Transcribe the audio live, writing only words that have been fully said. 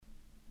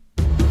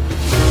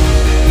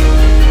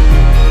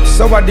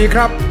สวัสดีค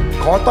รับ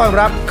ขอต้อน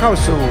รับเข้า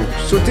สู่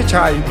สุทธิ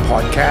ชัยพอ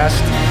ดแคส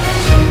ต์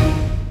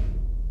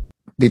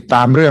ติดต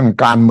ามเรื่อง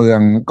การเมือง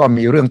ก็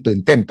มีเรื่องตื่น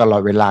เต้นตลอ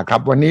ดเวลาครั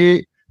บวันนี้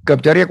เกือบ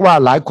จะเรียกว่า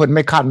หลายคนไ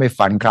ม่คาดไม่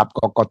ฝันครับก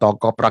กต.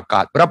ก็ประก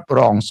าศรับร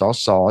องส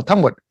สทั้ง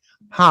หมด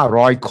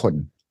500คน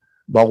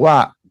บอกว่า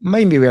ไ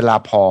ม่มีเวลา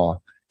พอ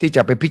ที่จ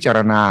ะไปพิจาร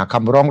ณาค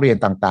ำร้องเรียน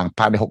ต่างๆภ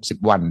ายใน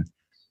60วัน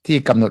ที่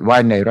กำหนดไว้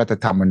ในรัฐ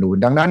ธรรมนูญ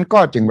ดังนั้นก็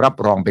จึงรับ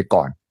รองไป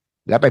ก่อน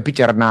และไปพิ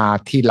จารณา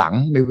ทีหลัง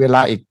มีเวล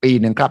าอีกปี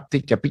หนึ่งครับ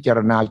ที่จะพิจาร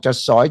ณาจะ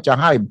สอยจะ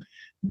ให้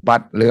บั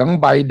ตรเหลือง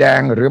ใบแด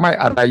งหรือไม่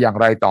อะไรอย่าง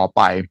ไรต่อไ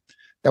ป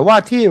แต่ว่า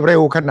ที่เร็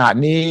วขนาด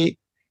นี้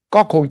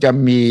ก็คงจะ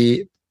มี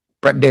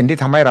ประเด็นที่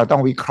ทำให้เราต้อ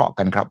งวิเคราะห์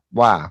กันครับ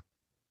ว่า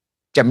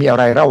จะมีอะ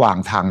ไรระหว่าง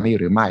ทางนี้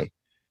หรือไม่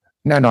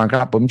แน่นอนค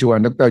รับผมชวน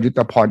ดร.ยุทธ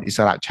พรอิส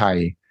ระชัย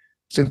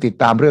ซึ่งติด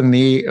ตามเรื่อง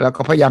นี้แล้ว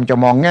ก็พยายามจะ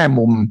มองแง่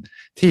มุม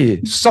ที่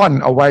ซ่อน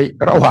เอาไว้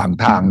ระหว่าง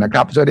ทางนะค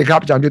รับสวัสดีครับ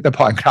อาจารย์ยุทธพ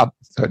รครับ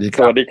สวัสดีครับ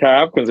สวัสดีครั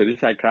บคุณสุทธิ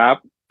ชัยครับ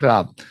ครั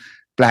บ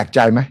แปลกใจ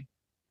ไหม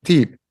ที่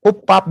ปุ๊บ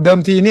ปั๊บเดิม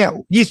ทีเนี่ย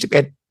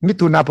21มิ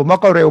ถุนายนผมว่า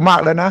ก็เร็วมาก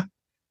แล้วนะ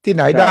ที่ไ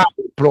หนได้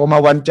โผล่มา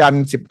วันจันท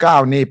ร์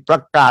19นี่ปร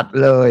ะกาศ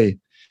เลย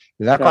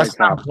แล้วก็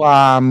สร้างคว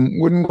าม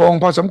งุนงง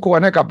พอสมควร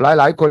ให้กับห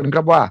ลายๆคนค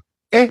รับว่า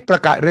เอ๊ะปร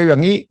ะกาศเร็วอย่า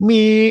งนี้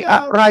มีอ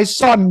ะไร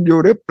ซ่อนอยู่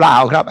หรือเปล่า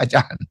ครับอาจ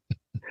ารย์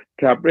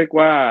ครับเรียก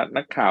ว่า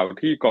นักข่าว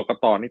ที่กก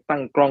ต.นี่ตั้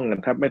งกล้องกั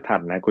นแทบไม่ทั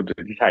นนะคุณสุ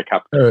ทธิชัยครั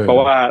บเพราะ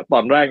ว่าตอ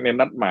นแรกเนี่ย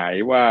นัดหมาย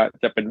ว่า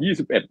จะเป็น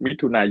21มิ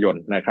ถุนายน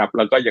นะครับแ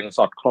ล้วก็ยังส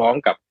อดคล้อง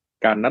กับ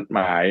การนัดหม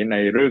ายใน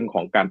เรื่องข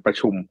องการประ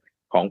ชุม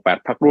ของ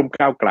8พรรคร่วม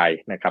ก้าวไกล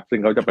นะครับซึ่ง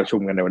เขาจะประชุ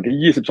มกันในวัน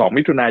ที่22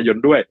มิถุนายน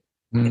ด้วย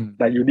แ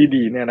ต่อยู่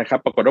ดีๆเนี่ยนะครับ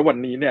ปรากฏว่าวัน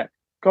นี้เนี่ย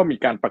ก็มี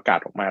การประกาศ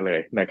ออกมาเลย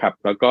นะครับ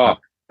แล้วก็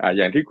อ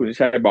ย่างที่คุณสุทธิ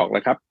ชัยบอกแล้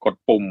วครับกด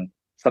ปุ่ม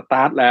สต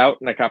าร์ทแล้ว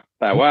นะครับ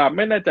แต่ว่าไ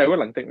ม่แน่ใจว่า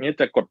หลังจากนี้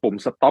จะกดปุ่ม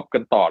สต็อปกั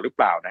นต่อหรือเ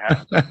ปล่านะฮะ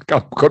กั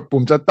บกด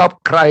ปุ่มสต็อป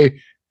ใคร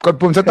กด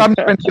ปุ่มสต็อป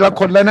เป็นทีละ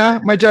คนแล้วนะ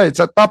ไม่ใช่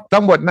สต็อป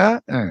ทั้งหมดนะ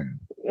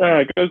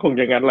ก็คงอ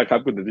ย่างนั้นแหละครับ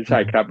คุณสุทธิชั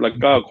ยครับแล้ว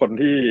ก็คน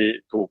ที่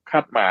ถูกค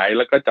าดหมายแ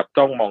ล้วก็จับ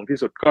จ้องมองที่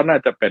สุดก็น่า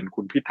จะเป็น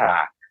คุณพิธา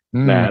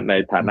ใน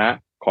ฐานะ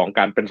ของก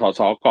ารเป็นส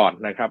สก่อน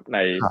นะครับใน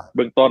เ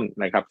บื้องต้น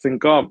นะครับซึ่ง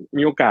ก็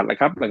มีโอกาสแหละ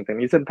ครับหลังจาก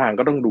นี้เส้นทาง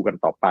ก็ต้องดูกัน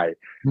ต่อไป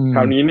คร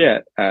าวนี้เนี่ย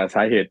ส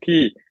าเหตุ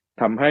ที่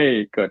ทำให้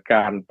เกิดก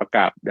ารประก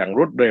าศอย่างร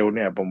วดเร็วเ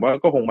นี่ยผมว่า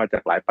ก็คงมาจา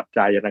กหลายปัจ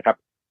จัยนะครับ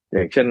อ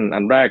ย่างเช่นอั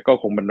นแรกก็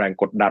คงเป็นแรง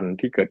กดดัน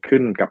ที่เกิดขึ้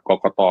นกับก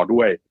กต.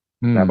ด้วย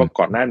นะเพราะ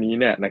ก่อนหน้านี้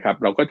เนี่ยนะครับ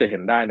เราก็จะเห็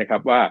นได้นะครั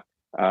บว่า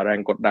แรง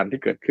กดดันที่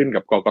เกิดขึ้น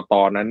กับกกต.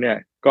นั้นเนี่ย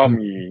ก็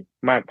มี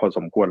มากพอส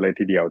มควรเลย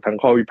ทีเดียวทั้ง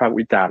ข้อวิพากษ์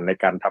วิจารณ์ใน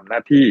การทำหน้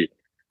าที่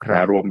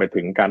รวมไป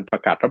ถึงการปร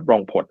ะกาศรับรอ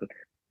งผล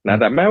นะ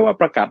แต่แม้ว่า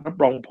ประกาศรับ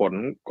รองผล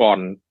ก่อน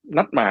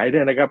นัดหมายเ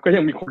นี่ยนะครับก็ยั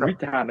งมีคนวิ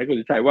จารณ์นะคุณ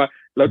สุชัยว่า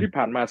แล้วที่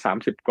ผ่านมา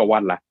30กว่า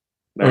วันล่ะ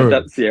จะ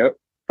เสีย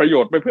ประโย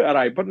ชน์ไปเพื่ออะไ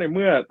รเพราะในเ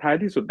มื่อท้าย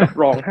ที่สุดรับ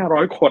รอง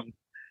500คน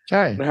ใ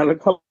ช่นะฮะแล้ว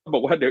เขาบอ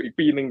กว่าเดี๋ยวอีก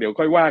ปีนึงเดี๋ยว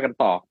ค่อยว่ากัน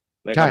ต่อ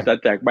นะครับจะ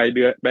แจกใบ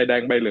แด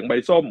งใบเหลืองใบ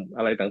ส้มอ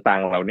ะไรต่าง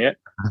ๆเหล่านี้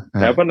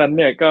แล้วเพราะนั้นเ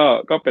นี่ย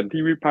ก็เป็น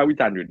ที่วิพากษ์วิ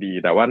จารณ์อยู่ดี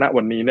แต่ว่าณ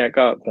วันนี้เนี่ย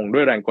ก็คงด้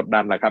วยแรงกดดั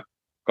นแหละครับ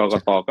กก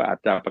ต.ก็อาจ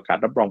จะประกาศ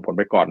รับรองผล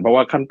ไปก่อนเพราะว่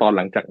าขั้นตอนห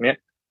ลังจากเนี้ย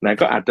นะ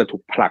ก็อาจจะถู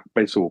กผลักไป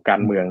สู่กา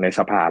รเมืองในส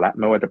ภาละ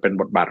ไม่ว่าจะเป็น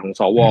บทบาทของ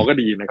สวก็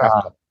ดีนะครับ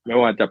ไม่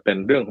ว่าจะเป็น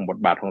เรื่องของบท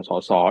บาทของส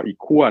สอีก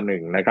ขั้วหนึ่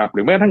งนะครับห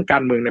รือแม้ทั้งกา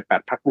รเมืองใน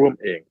8พรรคร่วม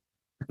เอง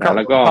แ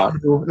ล้วก็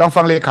ลอง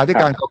ฟังเลขาธิ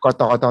การกก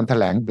ต.ตอนแถ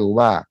ลงดู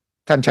ว่า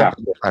ท่านใช้ปร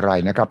ะโยคอะไร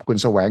นะครับคุณ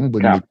แสวงบุ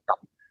ญมีครับ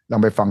ลอ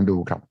งไปฟังดู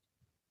ครับ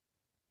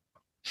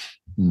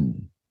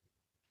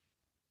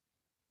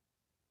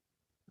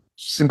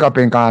ซึ่งก็เ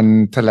ป็นการ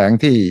แถลง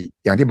ที่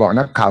อย่างที่บอก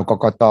นักข่าวก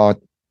กต.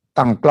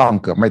ตั้งกล้อง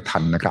เกือบไม่ทั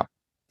นนะครับ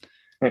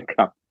ค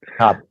รั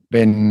บเ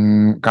ป็น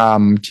กา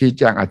รชี้แ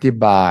จงอธิ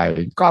บาย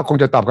ก็คง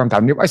จะตอบคำถา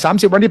มนี้ไอ้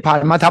30วันที่ผ่าน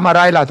มาทำอะไ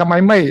รล่ะทำไม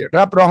ไม่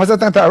รับรองซะ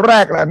ตั้งแต่แร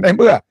กล่ะในเ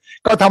มื่อ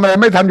ก็ทำอะไร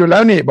ไม่ทันอยู่แล้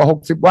วนี่บอก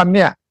60วันเ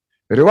นี่ย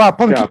หรือว่าเ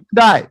พิ่งคิด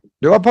ได้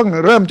หรือว่าเพิ่ง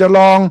เริ่มจะล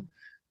อง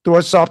ตรว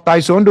จสอบไต่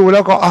สวนดูแล้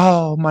วก็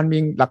มันมี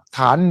หลักฐ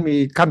านมี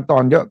ขั้นตอ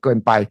นเยอะเกิน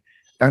ไป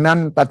ดังนั้น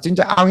ตัดสินใจ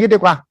เอางี้ดี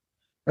กว่า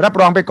รับ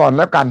รองไปก่อน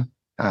แล้วกัน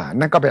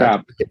นั่นก็เป็น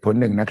เหตุผล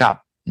หนึ่งนะครับ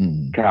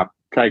ครับ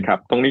ใช่ครับ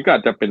ตรงนี้ก็อ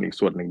าจจะเป็นอีก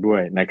ส่วนหนึ่งด้ว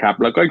ยนะครับ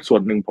แล้วก็อีกส่ว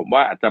นหนึ่งผมว่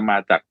าอาจจะมา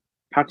จาก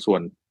ภาคส่ว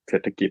นเศร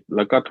ษฐกิจแ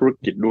ล้วก็ธุร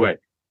กิจด้วย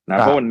นะ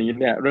เพราะวันนี้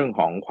เนี่ยเรื่อง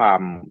ของควา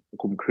ม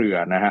คลุมเครือ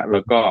นะฮะแล้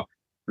วก็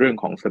เรื่อง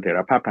ของเสถียร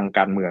ภาพทางก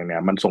ารเมืองเนี่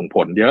ยมันส่งผ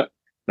ลเยอะ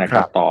นะค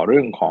รับต่อเรื่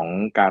องของ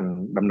การ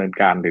ดำเนิน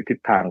การหรือทิศ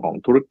ทางของ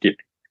ธุรกิจ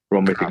ร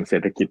วมไปถึงเศร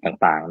ษฐกิจ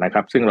ต่างๆนะค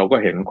รับซึ่งเราก็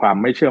เห็นความ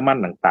ไม่เชื่อมั่น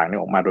ต่างๆเนี่ย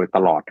ออกมาโดยต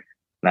ลอด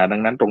นะดั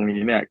งนั้นตรง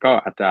นี้เนี่ยก็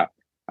อาจจะ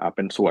เ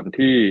ป็นส่วน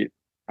ที่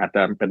อาจจ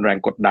ะเป็นแรง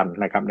กดดัน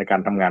นะครับในกา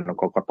รทำงานของ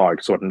กกต.อี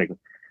กส่วนหนึ่ง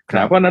น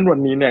ะเพราะนั้นวัน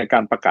นี้เนี่ยกา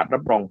รประกาศรั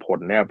บรองผล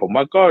เนี่ยผม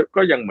ว่า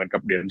ก็ยังเหมือนกั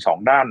บเหรียญ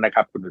2ด้านนะค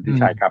รับคุณสุทธิ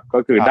ชัยครับก็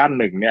คือด้าน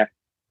หนึ่งเนี่ย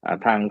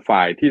ทางฝ่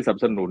ายที่สนับ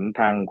สนุน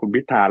ทางคุณ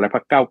พิธาและพร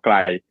รคก้าวไกล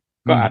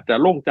ก็อาจจะ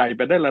โล่งใจไ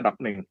ปได้ระดับ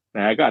หนึ่งน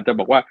ะก็อาจจะ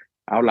บอกว่า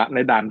เอาละใน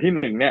ด่านที่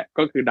1เนี่ย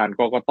ก็คือด่าน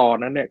กกต.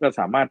นั้นเนี่ยก็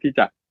สามารถที่จ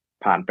ะ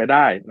ผ่านไปไ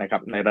ด้นะครั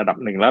บในระดับ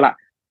หนึ่งแล้วล่ะ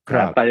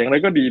แต่อย่างไร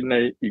ก็ดีใน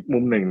อีกมุ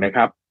มหนึ่งนะค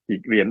รับอี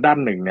กเหรียญด้าน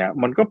หนึ่งเนี่ย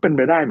มันก็เป็นไ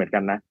ปได้เหมือน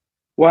กันนะ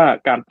ว่า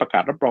การประกา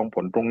ศรับรองผ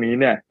ลตรงนี้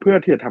เนี่ยเพื่อ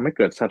ที่จะทำให้เ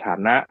กิดสถา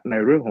นะใน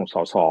เรื่องของส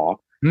ส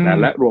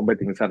และรวมไป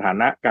ถึงสถา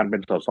นะการเป็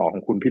นสสขอ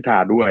งคุณพิธา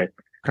ด้วย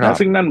นะ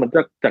ซึ่งนั่นมัน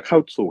จะเข้า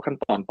สู่ขั้น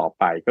ตอนต่อ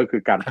ไปก็คื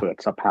อการเปิด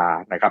สภา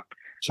นะครับ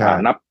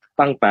นับ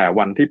ตั้งแต่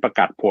วันที่ประ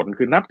กาศผล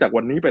คือนับจาก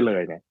วันนี้ไปเล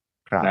ยเนี่ย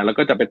นะแล้ว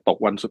ก็จะไปตก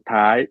วันสุด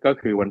ท้ายก็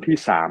คือวันที่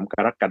3 ก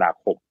รกฎา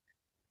คม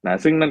นะ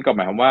ซึ่งนั่นก็ห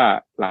มายความว่า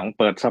หลัง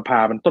เปิดสภา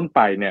เป็นต้นไ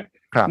ปเนี่ย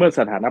เมื่อ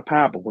สถานภ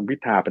าพของคุณพิ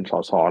ธาเป็นส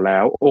สแล้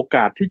วโอก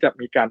าสที่จะ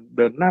มีการเ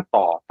ดินหน้า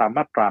ต่อตามม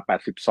าตรา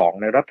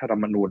82ในรัฐธร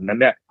รมนูญนั้น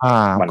เนี่ย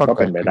มันก็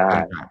เป็นไปได้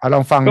ล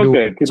องฟังดูเ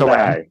กิดขึ้นไ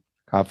ด้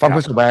ครับฟังคุ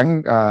ณแสวง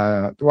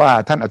ว่า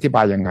ท่านอธิบ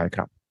ายยังไงค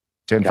รับ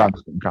เชิญฟัง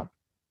ครับ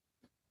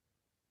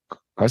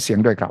ขอเสียง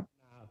ด้วยครับ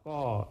ก็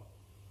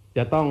จ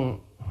ะต้อง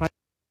ให้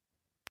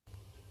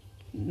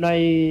ใน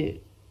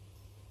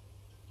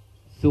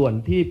ส่วน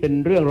ที่เป็น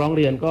เรื่องร้องเ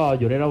รียนก็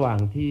อยู่ในระหว่าง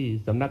ที่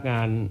สำนักง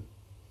าน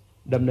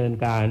ดำเนิน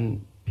การ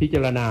พิจ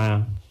ารณา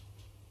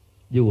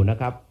อยู่นะ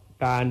ครับ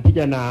การพิจ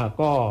ารณา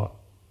ก็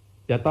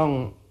จะต้อง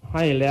ใ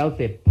ห้แล้วเ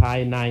สร็จภาย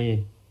ใน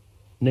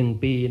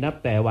1 ปีนับ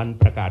แต่วัน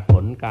ประกาศผ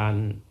ลการ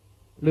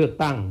เลือก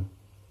ตั้ง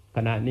ข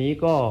ณะนี้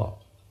ก็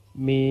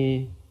มี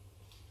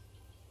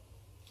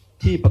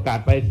ที่ประกาศ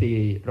ไป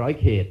400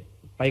เขต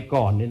ไป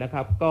ก่อนนี่นะค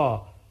รับก็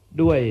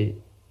ด้วย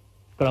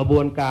กระบ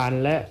วนการ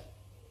และ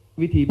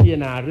วิธีพิจา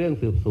รณาเรื่อง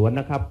สืบสวน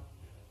นะครับ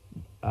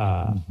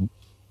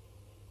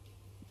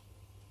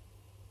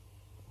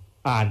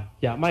อาจ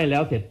จะไม่แล้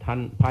วเสร็จทัน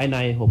ภายใน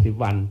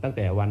60 วันตั้งแ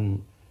ต่วัน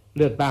เ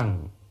ลือกตั้ง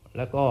แ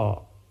ล้วก็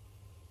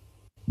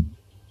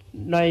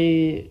ใน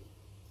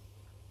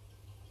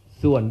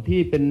ส่วน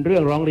ที่เป็นเรื่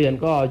องร้องเรียน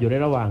ก็อยู่ใน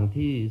ระหว่าง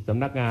ที่ส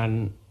ำนักงาน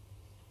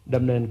ด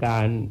ำเนินกา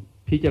ร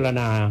พิจาร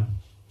ณา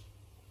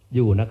อ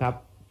ยู่นะครับ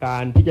กา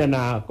รพิจารณ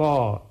าก็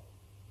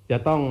จะ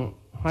ต้อง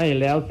ให้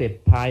แล้วเสร็จ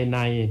ภายใน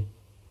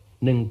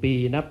1 ปี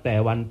นับแต่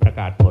วันประ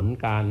กาศผล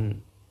การ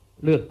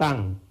เลือกตั้ง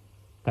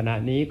ขณะ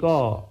นี้ก็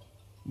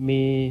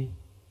มี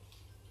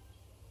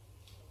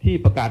ที่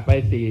ประกาศไป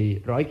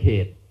400เข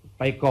ต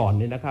ไปก่อน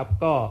นี่นะครับ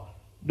ก็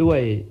ด้วย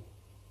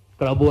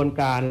กระบวน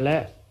การและ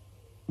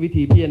วิ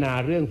ธีพิจารณา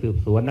เรื่องสืบ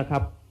สวนนะครั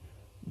บ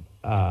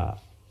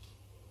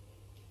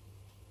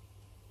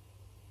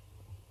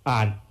อ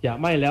าจจะ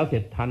ไม่แล้วเสร็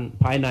จทัน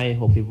ภายใน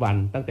60 วัน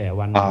ตั้งแต่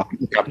วัน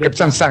ครับเก็บ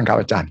สั้นๆครับ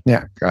อาจารย์เนี่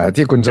ย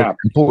ที่คุณสุ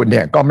พูดเ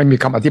นี่ยก็ไม่มี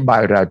คำอธิบาย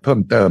อะไรเพิ่ม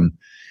เติม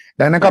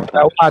ดังนั้นก็แปล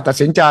ว่าตัด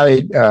สินใจ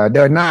เ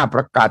ดินหน้าป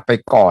ระกาศไป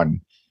ก่อน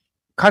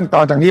ขั้นต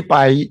อนจากนี้ไป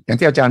อย่าง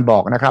ที่อาจารย์บอ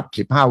กนะครั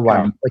บ15 วัน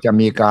ก็จะ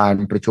มีการ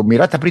ประชุมมี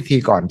รัฐพิธี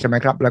ก่อนใช่ไหม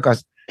ครับแล้วก็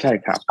ใช่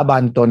ครับสาบา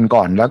นตน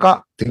ก่อนแล้วก็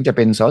ถึงจะเ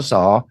ป็นสส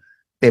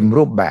เต็ม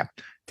รูปแบบ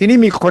ทีนี้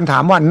มีคนถา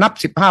มว่านั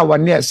บ15 วัน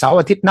เนี่ยเสาร์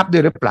อาทิตย์นับด้ว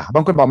ยหรือเปล่าบ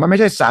างคนบอกมันไม่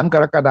ใช่3 ก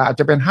รกฎาคมอาจ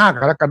จะเป็น5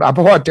 กรกฎาคมเพ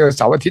ราะว่าเจอเ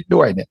สาร์อาทิตย์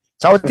ด้วยเนี่ย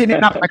เสาร์อาทิตย์นี้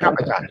นับไหมครับ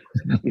อาจารย์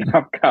ค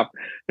รับ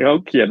เขา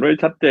เขียนไว้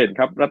ชัดเจนค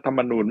รับรัฐธรรม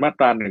นูญมา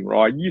ตรา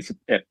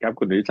121ครับ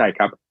คุณสุทธิชัย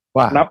ครับ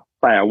ว่านับ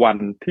แต่วัน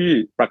ที่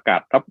ประกา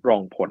ศรับรอ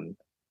งผล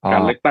กา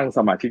รเลือกตั้งส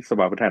มาชิกสภ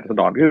าผู้แทนราษ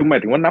ฎรคือหมา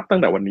ยถึงว่านับตั้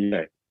งแต่วันนี้เล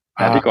ย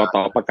ที่กต.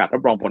ประกาศรั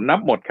บรองผลนับ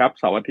หมดครับ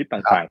เสาร์อาทิตย์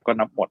ต่างๆก็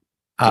นับหมด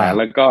แ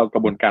ล้วก็กร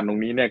ะบวนการตร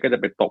งนี้เนี่ยก็จะ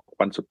ไปตก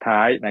วันสุดท้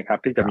ายนะครับ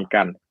ที่จะมีก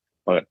าร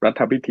เปิดรั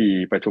ฐพิธี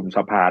ประชุมส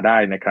ภาได้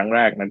ในครั้งแร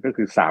กนั้นก็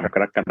คือ3 ก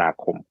รกฎา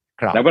คม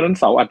แล้ววันนั้น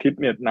เสาร์อาทิตย์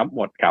เนี่ยนับห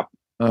มดครับ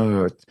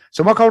ส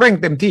มมติเขาเร่ง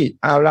เต็มที่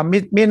เรา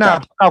มีหน้า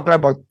ก้าวไกล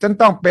บอกฉัน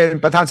ต้องเป็น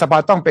ประธานสภา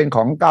ต้องเป็นข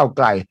องก้าวไ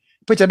กล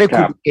เพื่อจะได้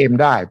คุมเกม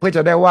ได้เพื่อจ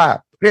ะได้ว่า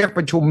เรียกป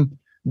ระชุม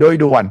โดย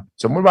ด่วน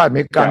สมมติว่า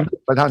มีการ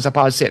ประธานสภ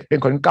าเสร็จเป็น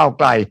คนก้าว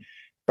ไกล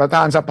ประธ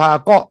านสภา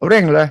ก็เ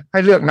ร่งเลยให้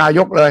เลือกนาย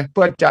กเลยเ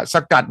พื่อจะส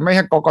กัดไม่ใ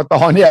ห้กกต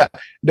เนี่ย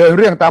เดินเ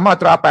รื่องตามมา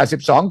ตรา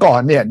82ก่อ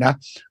นเนี่ยนะ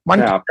มัน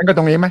แข่งกันต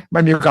รงนี้ไหมมั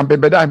นมีความเป็น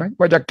ไปได้ไหม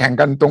ว่าจะแข่ง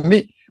กันตรง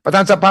นี้ประธ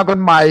านสภาคน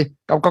ใหม่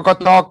กับกก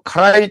ตใค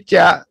รจ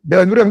ะเดิ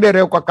นเรื่องได้เ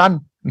ร็วกว่ากัน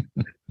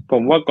ผ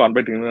มว่าก่อนไป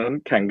ถึงนั้น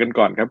แข่งกัน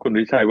ก่อนครับคุณ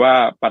วิชัยว่า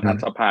ประธาน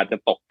สภาจะ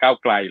ตกก้าว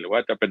ไกลหรือว่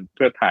าจะเป็นเ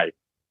พื่อไทย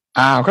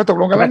เขาตก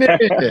ลงกันแล้วนี่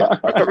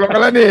ตกลงกั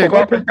นแล้วนี่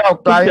ว่าเป็นก้าว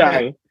ไกล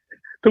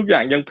ทุกอย่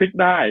างยังพลิก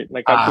ได้น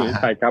ะครับคุณวิ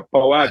ชัยครับเพร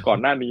าะว่าก่อน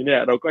หน้านี้เนี่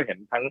ยเราก็เห็น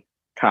ทั้ง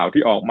ข่าว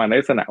ที่ออกมาใน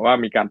ลักษณะว่า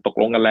มีการตก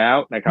ลงกันแล้ว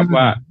นะครับ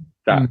ว่า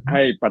จะใ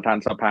ห้ประธาน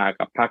สภา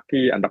กับพรรค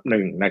ที่อันดับ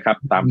1นะครับ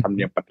ตามธรรมเ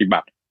นียมปฏิบั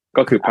ติ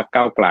ก็คือพรรค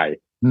ก้าวไกล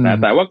นะ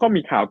แต่ว่าก็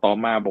มีข่าวต่อ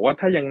มาบอกว่า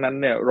ถ้าอย่างนั้น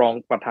เนี่ยรอง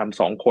ประธาน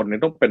2 คนเนี่ย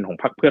ต้องเป็นของ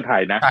พรรคเพื่อไท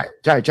ยนะ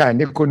ใช่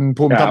นี่คุณ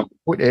ภูมิธรรม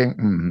พูดเอง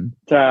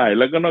ใช่แ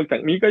ล้วก็นอกจา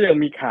กนี้ก็ยัง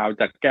มีข่าว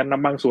จากแกนน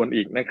ำบางส่วน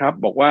อีกนะครับ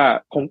บอกว่า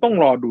คงต้อง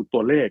รอดูตั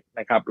วเลข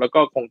นะครับแล้วก็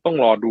คงต้อง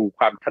รอดูค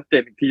วามชัดเจ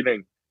นอีกทีหนึ่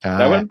ง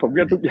แต่ว่าผม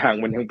ว่าทุกอย่าง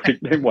มันยังพลิก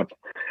ได้หมด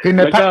คือใ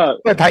นพรรค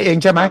เพื่อไทยเอง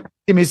ใช่ไหม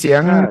ที่มีเสีย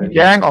งแ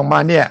ย้งออกมา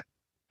เนี่ย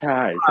ใ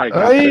ช่ค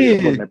รับ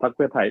ในพรรคเ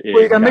พื่อไทยเอง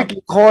คุยกันไม่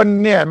กี่คน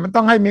เนี่ยมันต้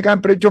องให้มีการ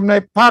ประชุมใน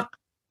พรรค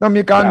ต้อง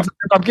มีการแสด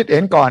งความคิดเห็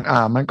นก่อน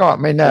มันก็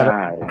ไม่แน่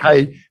ใคร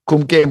คุ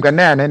มเกมกัน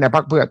แน่ในพร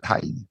รคเพื่อไท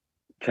ย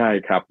ใช่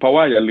ครับเพราะ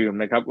ว่าอย่าลืม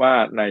นะครับว่า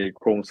ใน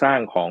โครงสร้าง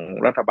ของ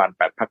รัฐบาล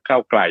8 พรรคก้า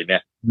วไกลเนี่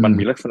ยมัน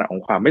มีลักษณะขอ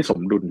งความไม่ส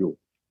มดุลอยู่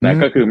นะ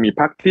ก็คือมี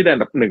พรรคที่ได้อั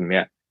นดับ1เ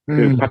นี่ย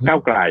คือพรรคก้า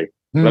วไกล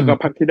แล้วก็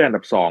พรรคที่ได้อัน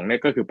ดับ2เนี่ย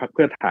ก็คือพรรคเ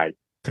พื่อไทย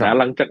นะ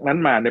หลังจากนั้น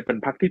มาเนี่ยเป็น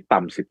พรรคที่ต่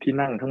ำ10 ที่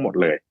นั่งทั้งหมด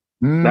เลย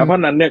นะเพรา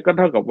ะนั้นเนี่ยก็เ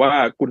ท่ากับว่า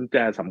กุญแจ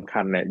สำคั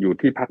ญเนี่ยอยู่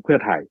ที่พรรคเพื่อ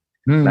ไทย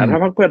นะถ้า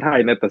พรรคเพื่อไทย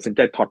เนี่ยตัดสินใ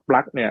จถอดป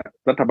ลั๊กเนี่ย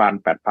รัฐบาล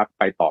8 พรรค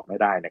ไปต่อไม่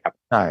ได้นะครับ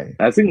ใช่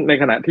นะซึ่งใน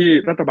ขณะที่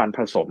รัฐบาลผ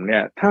สมเนี่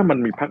ยถ้ามัน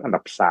มีพรรคอัน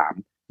ดับ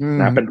3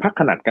 นะเป็นพรรค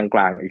ขนาดกล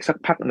างๆอีกสัก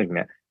พรรคหนึ่งเ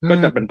นี่ยก็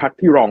จะเป็นพรรค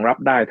ที่รองรับ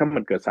ได้ถ้า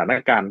มันเกิดสถาน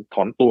การณ์ถ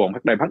อนตัวของพร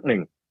รคใดพรรคหนึ่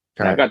ง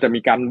นะก็จะมี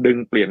การดึง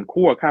เปลี่ยน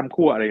ขั้วข้าม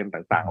ขั้วอะไรกัน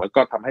ต่างๆแล้ว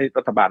ก็ทำให้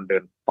รัฐบาลเดิ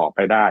นต่อไป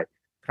ได้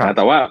นะแ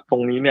ต่ว่าตร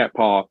งนี้เนี่ยพ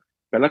อ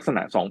เป็นลักษณ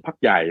ะสองพรรค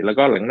ใหญ่แล้ว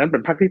ก็หลังนั้นเป็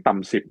นพรรคที่ต่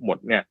ำ10หมด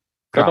เนี่ย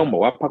ก็ต้องบอ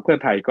กว่าพรรคเพื่อ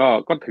ไทย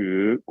ก็ถือ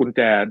กุญแจ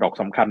ดอก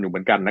สำคัญอยู่เหมื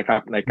อนกันนะครั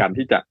บในการ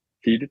ที่จะ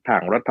ชี้ทิศทา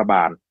งรัฐบ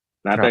าล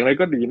นะแต่อย่างไร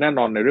ก็ดีแน่น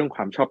อนในเรื่องค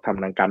วามชอบธรรม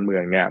ทางการเมือ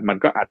งเนี่ยมัน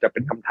ก็อาจจะเป็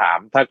นคำถาม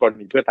ถ้ากร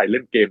ณีเพื่อไทยเ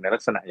ล่นเกมในลั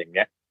กษณะอย่างเ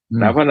นี้ย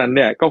นะเพราะนั้นเ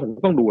นี่ยก็คง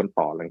ต้องดูกัน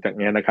ต่อหลังจาก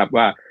นี้นะครับ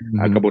ว่า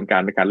กระบวนกา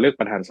รในการเลือก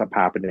ประธานสภ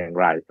าเป็นอย่าง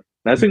ไร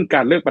นะซึ่งก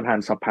ารเลือกประธาน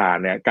สภา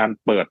เนี่ยการ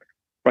เปิด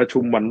ประชุ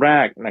มวันแร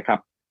กนะครับ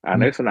ใ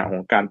นลักษณะขอ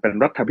งการเป็น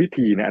รัฐพิ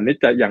ธีเนี่ยอันนี้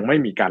จะยังไม่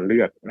มีการเลื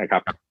อกนะครั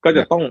บก็จ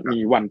ะต้องมี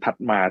วันถัด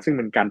มาซึ่งเ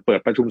ป็นการเปิด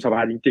ประชุมสภ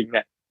าจริงๆเ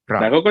นี่ย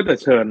นะเขาก็จะ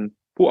เชิญ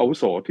ผู้อาวุ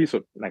โสที่สุ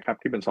ดนะครับ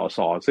ที่เป็นสส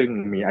ซึ่ง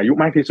มีอายุ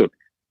มากที่สุด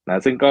นะ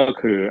ซึ่งก็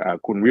คือ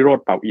คุณวิโรจ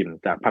น์เป่าอิน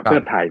จากพรรคเพื่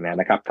อไทยเนี่ย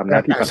นะครับทำหน้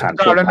าที่ประธาน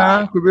ชั่วคราวแล้วนะ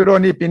คุณวิโรจ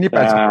น์นี่ปีนี้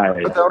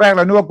80ตอนแรกเร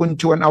านึกว่าคุณ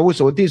ชวนอาวุโ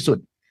สที่สุด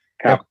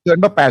แต่เกิน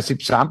มา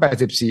83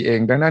 84เอง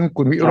ดังนั้น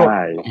คุณวิโรจน์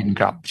อิน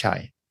ครับใช่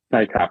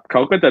ครับเข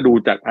าก็จะดู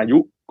จากอายุ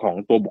ของ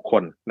ตัวบุคค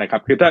ลนะครั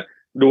บคือถ้า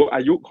ดูอ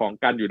ายุของ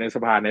การอยู่ในส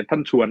ภาเนี่ยท่า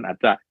นชวนอาจ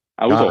จะ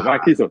อาวุโสมา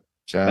กที่สุด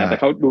แต่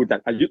เขาดูจาก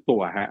อายุตั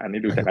วฮะอันนี้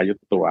ดูจากอายุ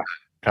ตัว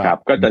ครับ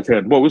ก็จะเชิ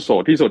ญผู้อาวุโส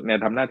ที่สุดเนี่ย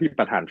ทำหน้าที่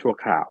ประธานชั่ว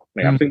คราวน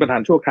ะครับซึ่งประธา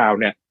นชั่วคราว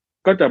เนี่ย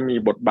ก็จะมี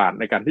บทบาท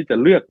ในการที่จะ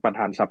เลือกประ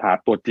ธานสภา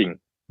ตัวจริง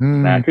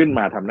นะขึ้น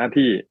มาทำหน้า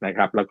ที่นะค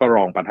รับแล้วก็ร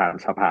องประธาน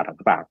สภา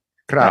ต่าง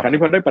ๆคราวนี้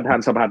พอได้ประธาน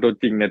สภาตัว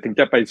จริงเนี่ยถึง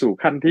จะไปสู่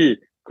ขั้นที่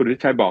คุณฤท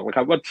ธิ์ชัยบอกนะค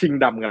รับว่าชิง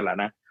ดำกันแหละ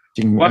นะ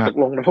ว่าตก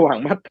ลงระหว่าง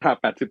มาตรา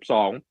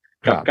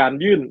82กับการ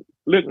ยื่น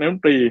เลือกนายกรัฐม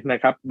นตรีน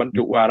ะครับบรร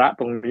จุวาระ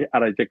ตรงนี้อะ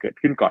ไรจะเกิด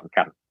ขึ้นก่อน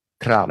กัน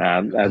น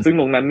ะซึ่ง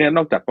ตรงนั้นเนี่ยน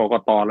อกจากกก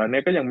ตแล้วเนี่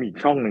ยก็ยังมี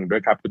ช่องหนึ่งด้ว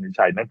ยครับคุณฤทธิ์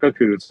ชัยนั่นก็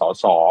คือส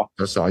ส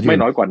ไม่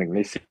น้อยกว่า1 ใน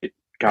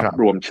 10ครับ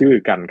รวมชื่อ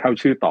กันเข้า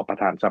ชื่อต่อประ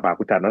ธานสภา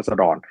ผู้แทนราษ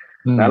ฎร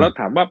นะแล้ว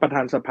ถามว่าประธ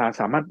านสภา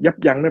สามารถยับ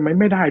ยั้งได้ไหม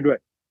ไม่ได้ด้วย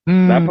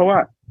นะเพราะว่า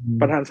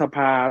ประธานสภ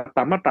าต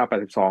ามมาตรา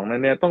82นั้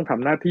นเนี่ยต้องท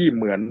ำหน้าที่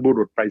เหมือนบุ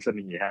รุษไปรษ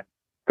ณีย์ฮะ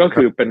ก็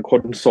คือเป็นค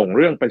นส่งเ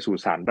รื่องไปสู่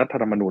ศาลรัฐ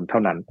ธรรมนูญเท่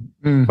านั้น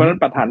เพราะฉะนั้น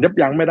ประธานยับ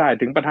ยั้งไม่ได้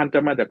ถึงประธานจะ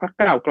มาจากพรรค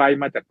ก้าวไกล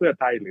มาจากเพื่อ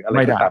ไทยหรืออะไร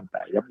ก็ตามแ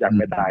ต่ยับยั้ง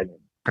ไม่ได้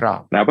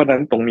นะเพราะฉะนั้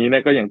นตรงนี้เนี่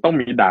ยก็ยังต้อง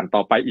มีด่านต่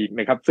อไปอีก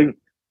นะครับซึ่ง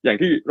อย่าง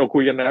ที่เราคุ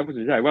ยกันนะครับคุณ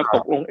สุชัยว่าต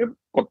กลง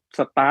กดส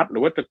ตาร์ทหรื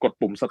อว่าจะกด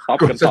ปุ่มสต็อป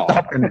กันต่อ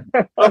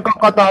แล้วก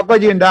กตก็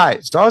ยื่นได้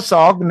สส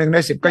1 ใน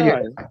 10ก็ยื่น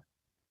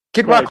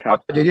คิดว่ากกต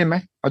จะยื่นไหม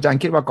อาจารย์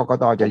คิดว่ากก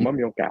ตจะยื่น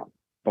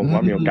ผมว่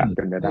ามีโอกาสเ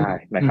ป็นไปได้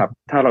นะครับ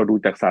ถ้าเราดู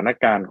จากสถาน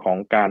การณ์ของ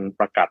การ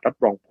ประกาศรับ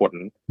รองผล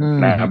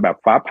นะครับแบบ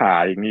ฟ้าผ่า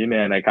อย่างนี้เ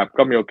นี่ยนะครับ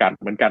ก็มีโอกาส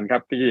เหมือนกันครั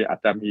บที่อาจ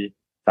จะมี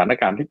สถาน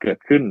การณ์ที่เกิด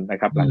ขึ้นนะ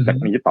ครับหลังจาก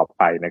นี้ต่อไ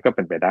ปเนี่ยก็เ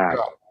ป็นไปได้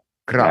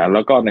แ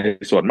ล้วก็ใน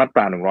ส่วนมาต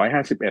รา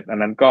151อัน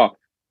นั้นก็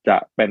จะ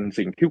เป็น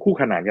สิ่งที่คู่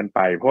ขนานกันไป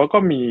เพราะก็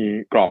มี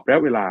กรอบระย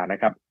ะเวลานะ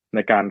ครับใน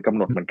การกำห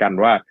นดเหมือนกัน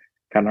ว่า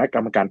คณะกร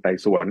รมการไต่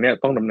สวนเนี่ย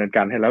ต้องดำเนินก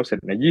ารให้แล้วเสร็จ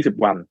ใน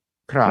20 วัน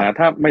นะ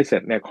ถ้าไม่เสร็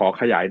จเนี่ยขอ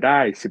ขยายได้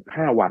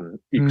15 วัน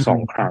อีก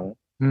2 ครั้ง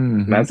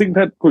นะซึ่ง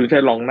ถ้าคุณชั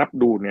ยลองนับ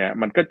ดูเนี่ย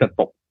มันก็จะ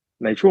ตก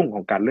ในช่วงข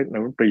องการเลือกนา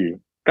ยกรัฐมนตรี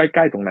ใก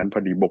ล้ๆตรงนั้นพ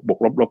อดีบวก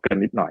ลบกัน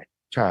นิดหน่อย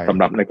สำ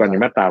หรับในกรณี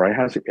มาตรา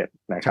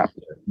151นะครับ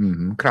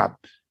ครับ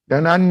ดั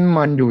งนั้น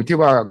มันอยู่ที่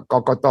ว่าก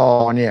กต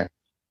เนี่ย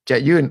จะ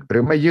ยื่นหรื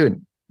อไม่ยื่น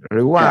ห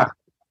รือว่า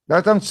แล้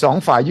วทั้ง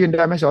2 ฝ่ายยื่นไ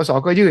ด้ไหมสส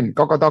ก็ยื่น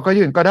กกตก็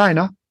ยื่นก็ได้เ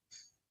นาะ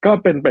ก็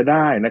เป็นไปไ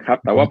ด้นะครับ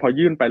แต่ว่าพอ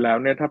ยื่นไปแล้ว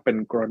เนี่ยถ้าเป็น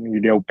กรณี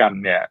เดียวกัน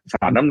เนี่ยศ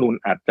าลรัฐธรรมนูญ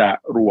อาจจะ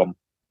ร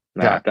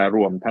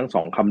วมทั้ง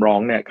2 คำร้อง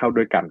เนี่ยเข้า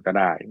ด้วยกันก็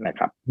ได้นะค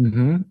รับ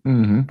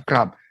ค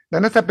รับดัง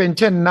นั้นถ้าเป็น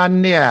เช่นนั้น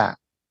เนี่ย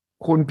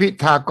คุณพิ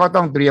ธาก็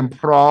ต้องเตรียม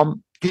พร้อม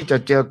ที่จะ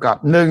เจอกับ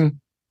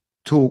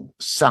1ถูก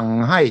สั่ง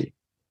ให้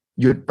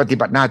หยุดปฏิ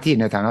บัติหน้าที่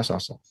ในฐานะส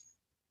ส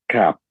ค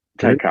รับ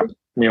ใช่ครับ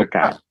มีโอก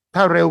าส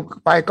ถ้าเร็ว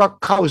ไปก็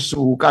เข้า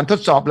สู่การทด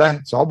สอบเลย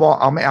สบ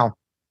เอาไม่เอา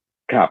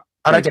ครับ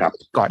อะไรจะ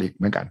ก่อนอีก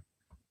เหมือนกัน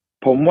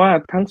ผมว่า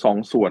ทั้ง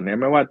2 ส่วนเนี่ย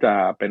ไม่ว่าจะ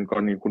เป็นกร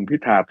ณีคุณพิ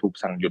ธาถูก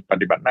สั่งหยุดป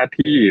ฏิบัติหน้า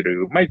ที่หรือ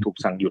ไม่ถูก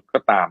สั่งหยุดก็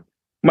ตาม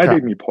ไม่ได้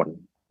มีผล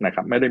นะค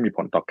รับไม่ได้มีผ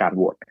ลต่อการโห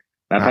วต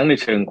นะทั้งใน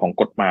เชิงของ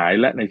กฎหมาย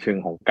และในเชิง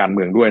ของการเ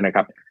มืองด้วยนะค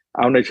รับเ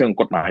อาในเชิง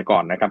กฎหมายก่อ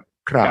นนะครับ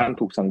การ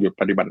ถูกสั่งหยุด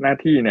ปฏิบัติหน้า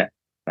ที่เนี่ย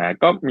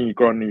ก็มี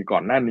กรณีก่อ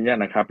นหน้านี้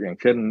นะครับอย่าง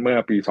เช่นเมื่อ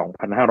ปี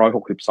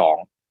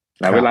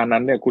2562เวลานั้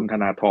นเนี่ยคุณธ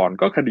นาธร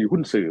ก็คดีหุ้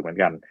นสื่อเหมือน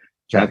กัน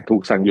ถู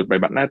กสั่งหยุดป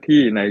ฏิบัติหน้า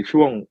ที่ใน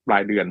ช่วงปลา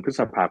ยเดือนพฤ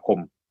ษภาคม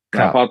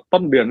พอ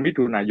ต้นเดือนมิ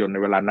ถุนายนใน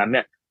เวลานั้นเ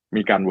นี่ย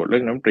มีการโหวตเรื่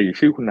องนายกรัฐมนตรี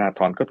ชื่อคุณธนาธ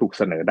รก็ถูก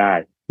เสนอได้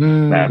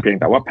เพียง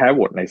แต่ว่าแพ้โหว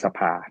ตในสภ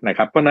านะค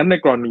รับเพราะนั้นใน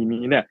กรณี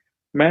นี้เนี่ย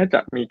แม้จะ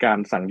มีการ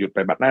สั่งหยุดป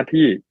ฏิบัติหน้า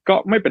ที่ก็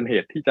ไม่เป็นเห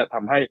ตุที่จะท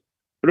ำให้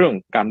เรื่อง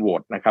การโหว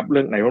ตนะครับเ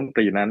รื่องนายกรัฐมนต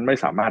รีนั้นไม่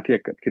สามารถที่จ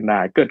ะเกิดขึ้น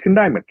ไ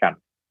ด้เหมือนกัน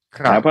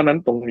เพราะนั้น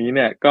ตรงนี้เ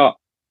นี่ยก็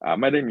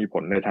ไม่ได้มีผ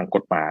ลในทางก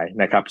ฎหมาย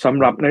นะครับสำ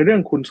หรับในเรื่อ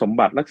งคุณสม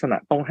บัติลักษณะ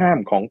ต้องห้าม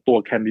ของตัว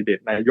แคนดิเดต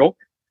นายก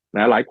น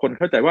ะหลายคนเ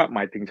ข้าใจว่าหม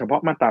ายถึงเฉพา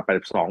ะมาตรา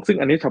82ซึ่ง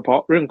อันนี้เฉพาะ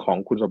เรื่องของ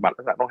คุณสมบัติ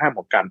ลักษณะต้องห้ามข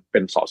องการเป็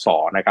นสส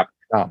นะครับ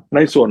ใน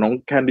ส่วนของ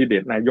แคนดิเด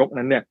ตนายก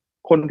นั้นเนี่ย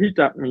คนที่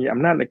จะมีอ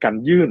ำนาจในการ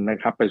ยื่นนะ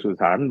ครับไปสู่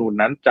ศาลรัฐธรรมนูญ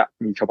นั้นจะ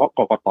มีเฉพาะก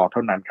กต.เท่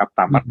านั้นครับต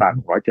ามมาตรา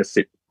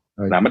170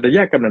 นะมันจะแย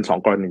กกันเป็น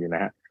2กรณีน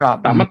ะฮะ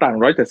ตามมาตรา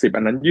170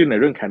อันนั้นยื่นใน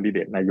เรื่องแคนดิเด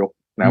ตนายก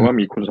นะว่า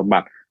มีคุณสมบั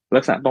ติ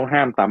ลักษณะต้องห้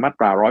ามตามมาต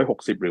รา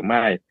160หรือไ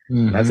ม่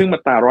นะซึ่งมา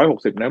ตรา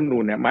160รัฐธรรมนู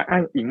ญเนี่ยมาอ้า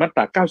งอิงมาต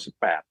รา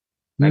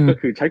98นะก็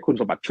คือใช้คุณ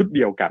สมบัติชุดเ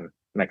ดียวกัน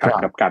นะครับ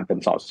กับการเป็น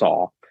สส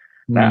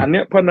นะอันเนี้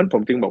ยเพราะนั้นผ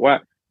มจึงบอกว่า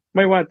ไ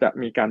ม่ว่าจะ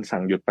มีการสั่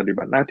งหยุดปฏิ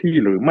บัติหน้าที่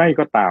หรือไม่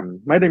ก็ตาม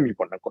ไม่ได้มีผ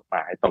ลทางกฎหม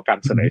ายต่อการ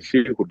เสนอ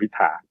ชื่อคุณพิธ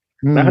า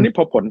นะคราวนี้พ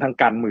อผลทาง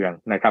การเมือง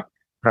นะครับ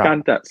การ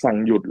จะสั่ง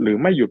หยุดหรือ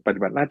ไม่หยุดปฏิ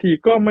บัติหน้าที่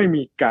ก็ไม่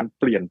มีการ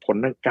เปลี่ยนผล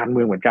ทางการเมื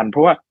องเหมือนกันเพร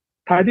าะว่า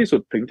ท้ายที่สุ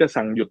ดถึงจะ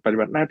สั่งหยุดปฏิ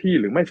บัติหน้าที่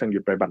หรือไม่สั่งหยุ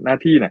ดปฏิบัติหน้า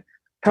ที่เนี่ย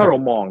ถ้าเรา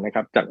มองนะค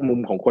รับจากมุม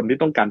ของคนที่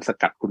ต้องการส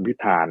กัดคุณพิ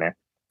ธาเนี่ย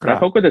แล้ว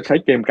เขาก็จะใช้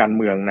เกมการ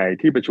เมืองใน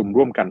ที่ประชุม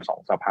ร่วมกัน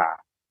2สภา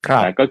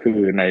ก็คือ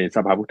ในส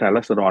ภาผู้แทนร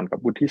าษฎรกับ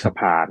วุฒิส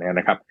ภาเนี่ย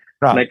นะครับ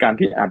ในการ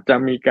ที่อาจจะ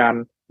มีการ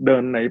เดิ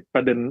นในป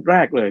ระเด็นแร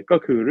กเลยก็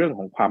คือเรื่องข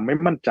องความไม่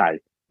มั่นใจ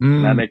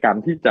นะในการ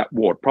ที่จะโห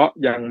วตเพราะ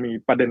ยังมี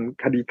ประเด็น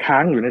คดีค้า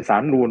งอยู่ในศา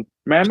ลนูน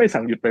แม้ไม่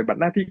สั่งหยุดปฏิบัติ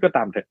หน้าที่ก็ต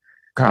ามเถอะ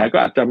นะก็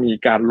อาจจะมี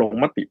การลง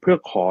มติเพื่อ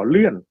ขอเ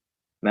ลื่อน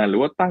นะหรือ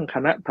ว่าตั้งค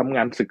ณะทำง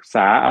านศึกษ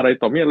าอะไร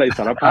ต่อมีอะไรส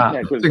ารพัดเ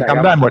นี่ยคุณซึ่งท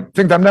ำได้หมดท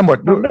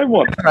ำได้หม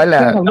ดอะไรแหล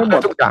ะทำได้หม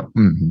ดทุกอย่าง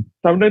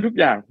ทำได้ทุก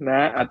อย่างน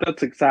ะอาจจะ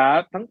ศึกษา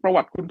ทั้งประ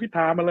วัติคุณพิธ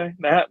ามาเลย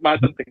นะฮะมา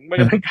จนถึงไม่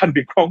กระทั่งการ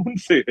ถือครองหุ้น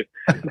สื่อ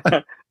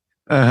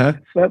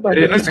ไปเ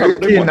รียนหนังสือ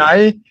ที่ไหน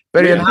ไป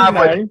เรียนฮาร์ว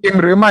าร์ดจริง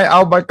หรือไม่เอ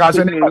าใบการ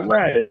ศึกษา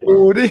ดู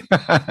ดิ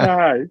ใ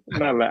ช่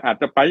นั่นแหละอาจ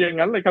จะไปอย่าง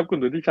นั้นเลยครับคุณ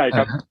สุทธิชัยค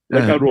รับแล้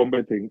วก็รวมไป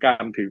ถึงกา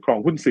รถือครอง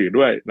หุ้นสื่อ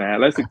ด้วยนะ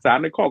และศึกษา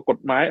ในข้อกฎ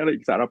หมายอะไร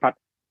อีกสารพัด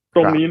ต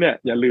รงนี้เนี่ย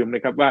อย่าลืมน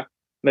ะครับว่า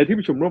ในที่ป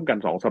ระชุมร่วมกัน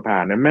2สภา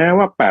เนี่ยแม้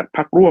ว่า8พร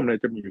รคร่วมเนี่ย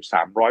จะมีอยู่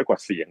300กว่า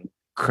เสียง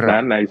น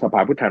ะในสภ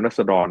าผู้แทนรา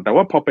ษฎรแต่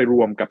ว่าพอไปร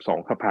วมกับ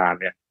2สภา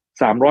เนี่ย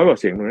300กว่า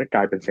เสียงนั้นก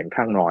ลายเป็นเสียง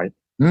ข้างน้อย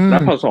แล้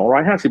วพอ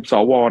250ส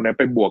วเนี่ย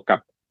ไปบวกกั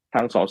บท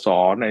างสส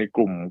ในก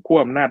ลุ่มขั้ว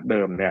อำนาจเ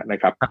ดิมเนี่ยนะ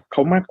ครับเข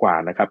ามากกว่า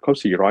นะครับเขา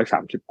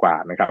430กว่า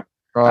นะครับ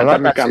อาจจ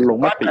ะมีการลง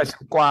มติ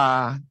กว่า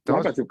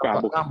180กว่า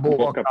บ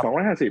วกกับ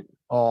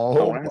250อ๋อ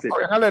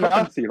อย่างนั้นเลยเหรอ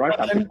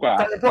430กว่า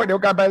พวกเดีย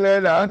วกันไปเลย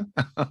เหรอ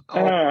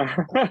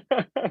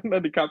นั่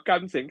นดิครับกา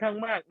รเสียงข้าง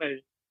มากใน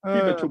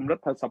ที่ประชุมรั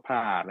ฐสภ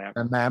านะครับ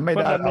แหมไม่ไ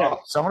ด้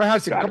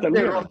250ก็ไ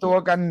ม่รวมตัว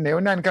กันเหนียว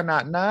แน่นขนา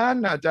ดนั้น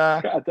อาจจะ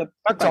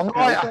สัก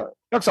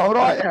200สัก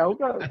200แถว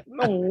ก็โ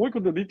อ้โหคุ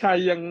ณสุทธิชัย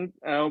ยัง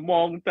ม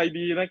องใจ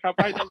ดีนะครับ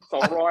ให้ทั้ง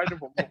200นะ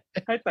ผม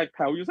ให้แตกแถ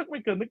วอยู่สักไม่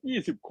เกินสัก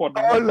20คน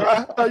เหรอ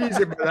ก็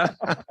20เหรอ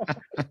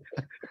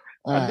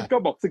อันนี้ก็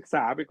บอกศึกษ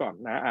าไปก่อน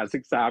นะศึ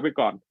กษาไป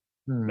ก่อน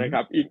นะค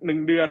รับอีก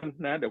1เดือน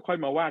นะเดี๋ยวค่อย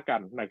มาว่ากั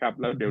นนะครับ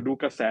แล้วเดี๋ยวดู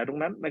กระแสตรง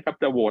นั้นนะครับ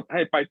จะโหวตใ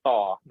ห้ไปต่อ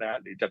นะ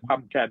หรือจะคว่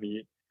ำแค่นี้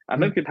อัน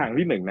นั้นคือทาง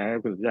ที่1นะ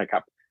คุณสุทธิชัยค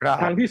รับ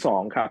ทางที่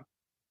2ครับ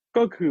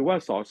ก็คือว่า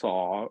สส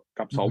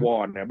กับสว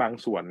เนี่ยบาง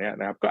ส่วนเนี่ย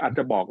นะครับก็อาจจ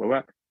ะบอกเลยว่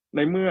าใน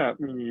เมื่อ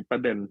มีปร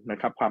ะเด็นนะ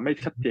ครับความไม่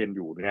ชัดเจนอ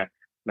ยู่เนี่ย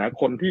นะ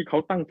คนที่เขา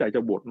ตั้งใจจ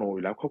ะโหวตโนอ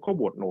ยู่แล้วเขาก็โ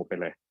หวตโนไป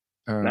เลย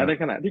นะใน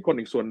ขณะที่คน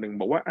อีกส่วนหนึ่ง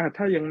บอกว่า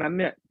ถ้าอย่างนั้น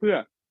เนี่ยเพื่อ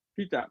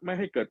ที่จะไม่ใ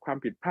ห้เกิดความ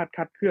ผิดพลาดค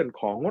ลาดเคลื่อน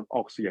ของงดอ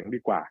อกเสียงดี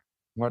กว่า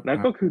นะ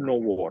ก็คือ no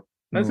vote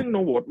นะซึ่ง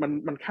no vote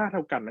มันค่าเท่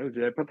ากันนะคุณเจ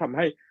เพราะทำใ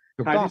ห้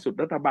ท้ายที่สุด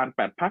รัฐบาล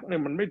8พรรคเนี่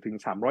ยมันไม่ถึง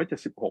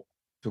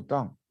376ถูกต้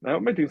องแล้ว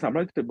ไม่ถึง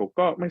376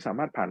ก็ไม่สาม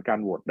ารถผ่านการ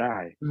โหวตได้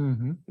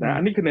นะอั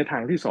นนี้คือในทา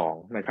งที่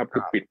2นะครับคื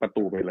อปิดประ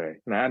ตูไปเลย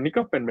นะอันนี้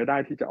ก็เป็นไปได้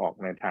ที่จะออก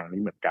ในทาง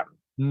นี้เหมือนกัน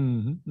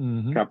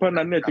ครับเพราะ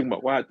นั้นเนี่ยจึงบอ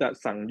กว่าจะ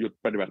สั่งหยุด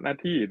ปฏิบัติหน้า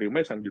ที่หรือไ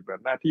ม่สั่งหยุดปฏิบั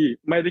ติหน้าที่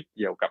ไม่ได้เ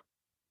กี่ยวกับ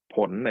ผ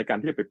ลในการ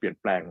ที่จะไปเปลี่ยน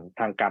แปลง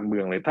ทางการเมื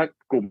องเลยถ้า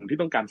กลุ่มที่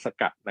ต้องการส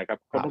กัดนะครับ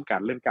เขาต้องกา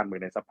รเล่นการเมือ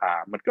งในสภา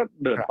มันก็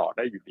เดินต่อไ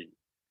ด้อยู่ดี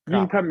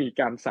ยิ่งถ้ามี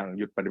การสั่งห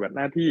ยุดปฏิบัติห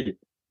น้าที่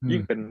ยิ่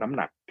งเป็นน้ำห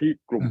นักที่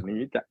กลุ่ม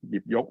นี้จะหยิ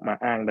บยกมา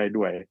อ้างได้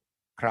ด้วย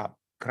ครั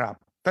บ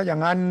ถ้าอย่า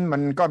งนั้นมั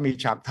นก็มี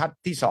ฉากทัศ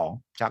น์ที่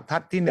2ฉากทั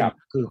ศน์ที่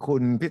1คือคุ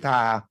ณพิธา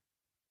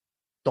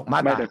ตกมา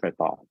ตราไม่ได้ไป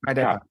ต่อไม่ไ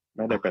ด้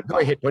ไปด้ว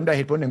ยเหตุผลใดเ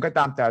หตุผลหนึ่งก็ต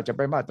ามแต่จะไ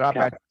ปมาตรา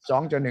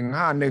82จะ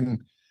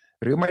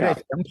151หรือไม่ได้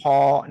เสียงพอ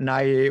ใน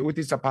วุ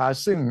ฒิสภา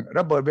ซึ่งร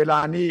ะเบิดเวลา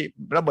นี้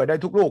ระเบิดได้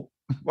ทุกลูก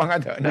ว่างั้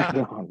นเถอะนะ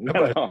ระ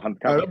เ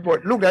บิด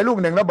ลูกใดลูก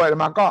หนึ่งระเบิด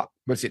มาก็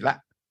หมดสิทธิ์ละ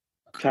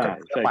ใช่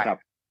ครับ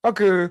ก็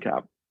คือ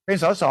เป็น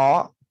สส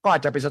ก็อา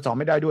จจะเป็นสส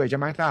ไม่ได้ด้วยใช่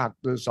ไหมถ้า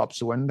สอบ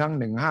สวนทั้ง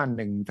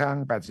151ทั้ง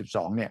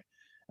82เนี่ย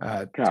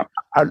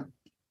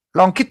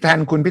ลองคิดแทน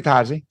คุณพิธา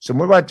สิสม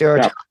มุติว่าเจอ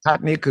ทัศ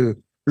น์นี้คือ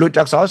หลุดจ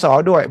ากสส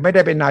ด้วยไม่ไ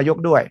ด้เป็นนายก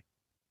ด้วย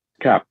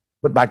ครับ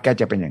บทบาทแก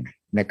จะเป็นยังไง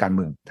ในการเ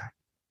มืองไทย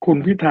คุณ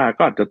พิธา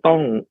ก็อาจจะต้อง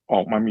อ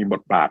อกมามีบ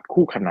ทบาท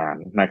คู่ขนาน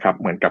นะครับ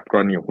เหมือนกับก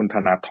รณีของคุณธ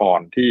นาธร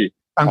ที่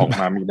ออก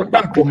มามีบทบ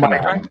าทคู่ขน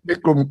านมี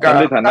กลุ่มการ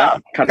ในฐานะ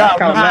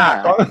ก้าวหน้า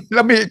แ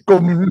ล้วมีก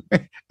ลุ่ม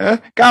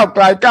ก้าวไก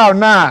ลก้าว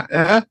หน้า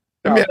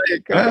แล้วมีอะไรอี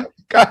ก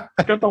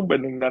ก็ต้องเป็น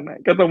อย่างนั้น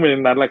ก็ต้องเป็นอย่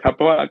างนั้นแหละครับเพ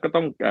ราะว่าก็ต้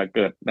องเ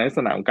กิดในลักษ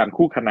ณะของการ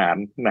คู่ขนาน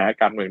นะ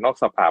การเมืองนอก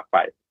สภาไป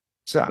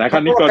นะครั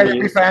บนี่ก็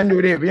มีแฟนอ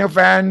ยู่ดิมีแฟ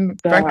น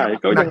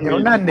ก็ยังมี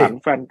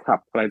แฟนคลับ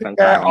อะไรต่างๆ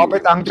แกออกไป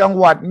ต่างจัง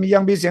หวัดมียั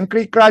งมีเสียงก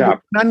รี๊ดกราดอยู่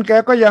นั้นแก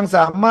ก็ยังส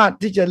ามารถ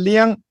ที่จะเลี้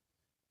ยง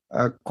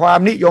ความ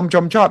นิยมช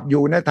มชอบอ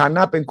ยู่ในฐาน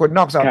ะเป็นคนน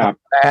อกสภา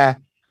แต่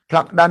ผ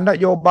ลักดันน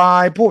โยบา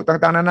ยพูดต่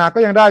างๆนานาก็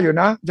ยังได้อยู่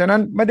นะฉะนั้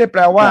นไม่ได้แป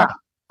ลว่า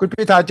คุณ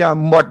พิธาจะ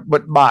หมดบ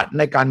ทบาทใ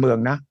นการเมือง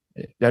นะ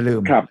อย่าลื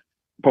ม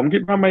ผมคิ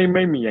ดว่าไ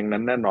ม่มีอย่างนั้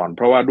นแน่นอนเ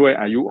พราะว่าด้วย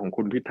อายุของ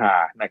คุณพิธา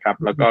นะครับ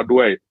แล้วก็ด้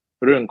วย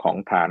เรื่องของ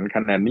ฐานค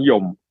ะแนนนิย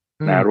ม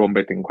นะรวมไป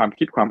ถึงความ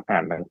คิดความอ่า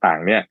นต่าง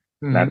ๆเนี่ย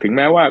นะถึงแ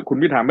ม้ว่าคุณ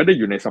พิธาไม่ได้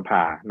อยู่ในสภ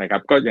านะครั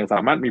บก็ยังสา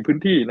มารถมีพื้น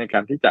ที่ในกา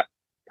รที่จะ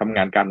ทำง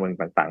านการเมือง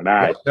ต่างๆได้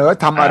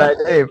ทำอะไร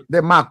ได้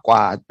มากกว่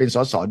าเป็นส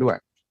สด้วย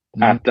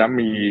อาจจะ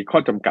มีข้อ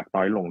จำกัด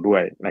น้อยลงด้ว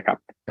ยนะครับ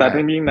แต่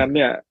ทั้งนี้นั้นเ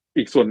นี่ย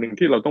อีกส่วนหนึ่ง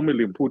ที่เราต้องไม่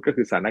ลืมพูดก็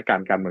คือสถานการ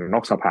ณ์การเมืองน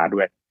อกสภาด้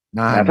วย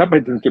นะถ้าไป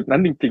ถึงจุดนั้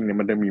นจริงๆเนี่ย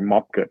มันจะมีม็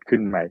อบเกิดขึ้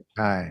นไหม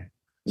ใช่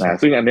นะ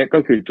ซึ่งอันนี้ก็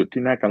คือจุด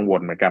ที่น่ากังวล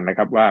เหมือนกันนะค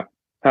รับว่า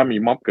ถ้ามี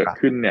ม็อบเกิด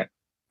ขึ้นเนี่ย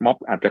ม็อบ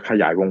อาจจะข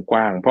ยายวงก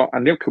ว้างเพราะอั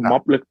นนี้คือม็อ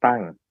บเลือกตั้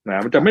งน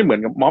ะมันจะไม่เหมือ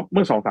นกับม็อบเ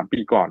มื่อ 2-3 ปี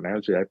ก่อนนะครั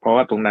บเพราะ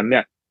ว่าตรงนั้นเนี่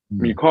ย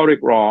มีข้อเรีย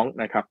กร้อง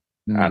นะครับ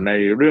ใน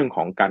เรื่องข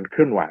องการเค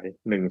ลื่อนไหว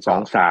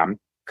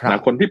1-2-3น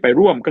ะคนที่ไป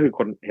ร่วมก็คือ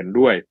คนเห็น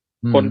ด้วย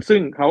คนซึ่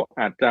งเขา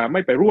อาจจะไ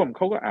ม่ไปร่วมเ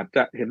ขาก็อาจจ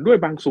ะเห็นด้วย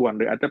บางส่วนห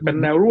รืออาจจะเป็น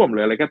แนวร่วมหรื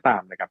ออะไรก็ตา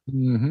มนะครับ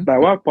แต่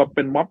ว่าพอเ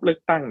ป็นม็อบเลือก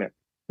ตั้งเนี่ย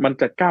มัน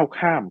จะก้าว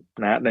ข้าม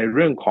นะในเ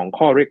รื่องของ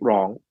ข้อเรียกร้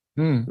อง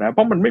นะเพร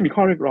าะมันไม่มีข้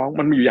อเรียกร้อง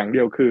มันมีอยู่อย่างเดี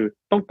ยวคือ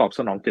ต้องตอบส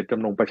นองเจตจ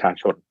ำนงประชา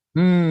ชน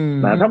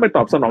นะถ้าไม่ต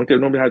อบสนองเจตจ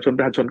ำนงประชา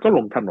ชนก็ล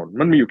งถนน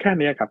มันมีอยู่แค่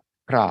นี้ครับ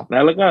น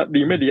ะแล้วก็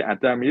ดีไม่ดีอาจ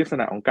จะมีลักษ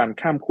ณะของการ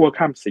ข้ามขั้ว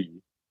ข้ามสี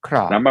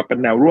นะมาเป็น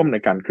แนวร่วมใน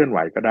การเคลื่อนไหว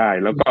ก็ได้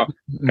แล้วก็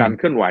การเ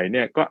คลื่อนไหวเ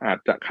นี่ยก็อาจ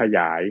จะขย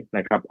ายน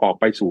ะครับออก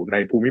ไปสู่ใน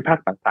ภูมิภาค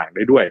ต่างๆไ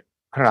ด้ด้วย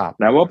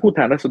นะว่าผู้แท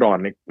นราษฎร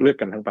เนี่ยเลือก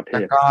กันทั้งประเท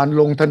ศการ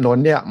ลงถนน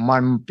เนี่ยมั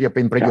นจะเ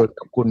ป็นประโยชน์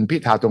กับคุณพิ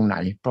ธาตรงไหน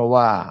เพราะ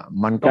ว่า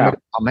มันก็ไม่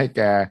ทำให้แ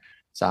ก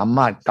สาม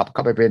ารถกลับเข้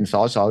าไปเป็นส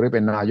สหรือเ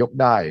ป็นนายก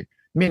ได้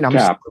มีหน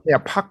ำซ้ำเนี่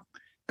ยพรรค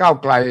ก้าว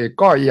ไกล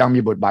ก็ยังมี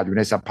บทบาทอยู่ใ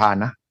นสภา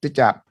นะที่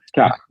จะ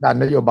ดัน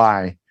นโยบาย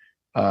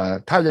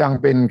ถ้ายัง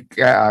เป็น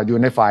อยู่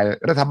ในฝ่าย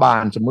รัฐบา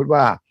ลสมมุติ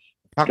ว่า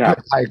พรรคเพื่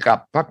อไทยกับ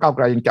พรรคก้าวไก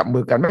ลยังจับมื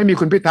อกันไม่มี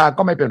คุณพิธา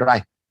ก็ไม่เป็นไร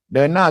เ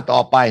ดินหน้าต่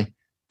อไป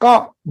ก็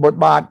บท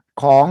บาท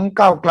ของ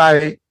ก้าวไกล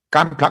ก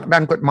ารผลักดั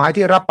นกฎหมาย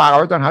ที่รับปากเอา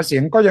ไว้ตอนหาเสีย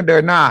งก็ยังเดิ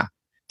นหน้า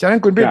ฉะนั้น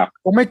คุณพิธา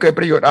คงไม่เกิด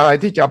ประโยชน์อะไร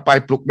ที่จะไป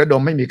ปลุกระด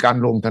มให้มีการ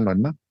ลงถนน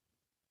มั้ง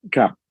ค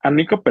รับอัน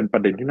นี้ก็เป็นปร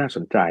ะเด็นที่น่าส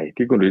นใจ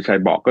ที่คุณสุทธิชัย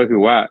บอกก็คื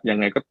อว่ายัง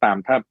ไงก็ตาม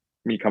ถ้า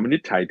มีคำวินิ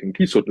จฉัยถึง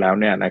ที่สุดแล้ว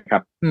เนี่ยนะครั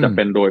บจะเ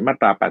ป็นโดยมา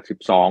ตรา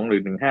82หรื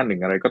อ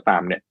151อะไรก็ตา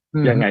มเนี่ย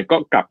ยังไงก็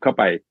กลับเข้า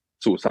ไป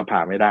สู่สภา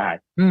ไม่ได้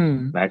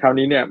นะคราว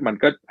นี้เนี่ยมัน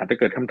ก็อาจจะ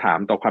เกิดคำถาม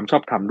ต่อความชอ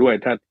บธรรมด้วย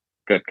ถ้า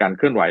เกิดการเ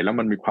คลื่อนไหวแล้ว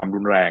มันมีความรุ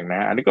นแรงน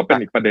ะอันนี้ก็เป็น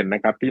อีกประเด็นน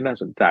ะครับที่น่า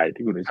สนใจ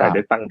ที่คุณสุทธิชัยไ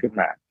ด้ตั้งขึ้น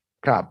มา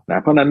น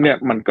ะเพราะนั้นเนี่ย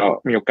มันก็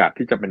มีโอกาส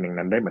ที่จะเป็นอย่าง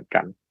นั้นได้เหมือน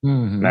กัน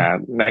นะ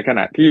ในขณ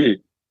ะที่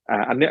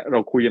อันเนี้ยเรา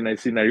คุยใน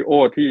ซีนาริโอ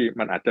ที่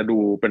มันอาจจะดู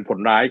เป็นผล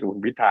ร้ายกับคุ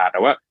ณพิธาแต่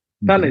ว่า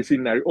ถ้าในซี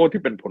นาริโอ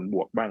ที่เป็นผลบ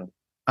วกบ้าง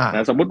น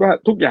ะสมมุติว่า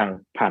ทุกอย่าง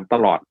ผ่านต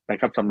ลอดนะ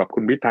ครับสำหรับคุ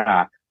ณพิธา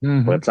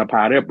เปิดสภ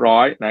าเรียบร้อ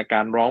ยนะก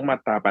ารร้องมา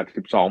ตรา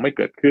82ไม่เ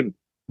กิดขึ้น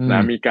น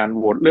ะมีการโห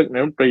วตเลือกนา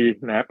ยกรัฐมนตรี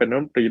นะเป็นนายก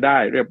รัฐมนตรีได้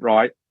เรียบร้อ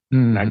ย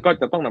นะก็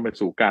จะต้องนำไป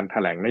สู่การแถ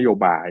ลงนโย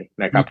บาย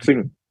นะครับซึ่ง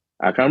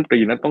คณะรัฐมนตรี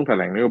นั้นต้องแถ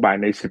ลงนโยบาย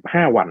ใน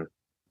15วัน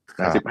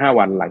นะ15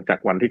วันหลังจาก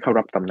วันที่เข้า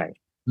รับตำแหน่ง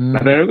แ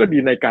ต่แล้วก็ดี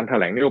ในการแถ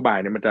ลงนโยบาย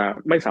เนี่ยมันจะ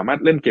ไม่สามารถ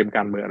เล่นเกมก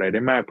ารเมืองอะไรไ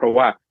ด้มากเพราะ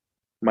ว่า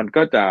มัน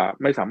ก็จะ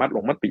ไม่สามารถล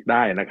งมติไ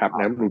ด้นะครับใ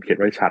นรัฐธรรมนูญเขียน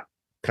ไว้ชัด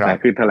นะ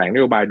คือแถลงน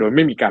โยบายโดยไ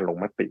ม่มีการลง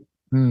มติ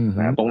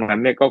นะตรงนั้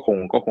นเนี่ยก็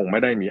คงไม่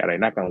ได้มีอะไร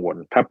น่ากังวล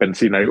ถ้าเป็น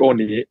ซีนาริโอ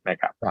นี้นะ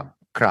ครับ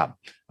ครับ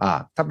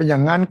ถ้าเป็นอย่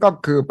างนั้นก็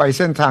คือไปเ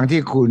ส้นทาง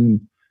ที่คุณ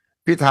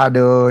พิธาเ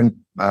ดิน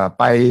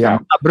ไปอย่าง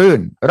ราบ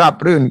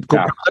รื่นคุก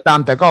ก็ตาม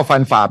แต่ก็ฟั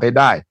นฝ่าไป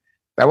ได้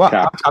แต่ว่า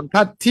คำ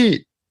ทัดที่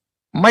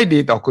ไม่ดี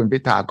ต่อคุณพิ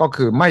ธาก็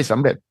คือไม่ส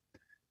ำเร็จ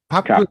พรร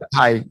คเพื่อไท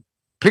ย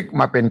พลิก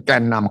มาเป็นแก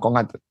นนำของก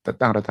ารจัด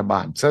ตั้งรัฐบา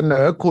ลเสน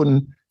อคุณ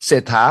เศร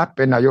ษฐาเ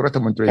ป็นนายกรัฐ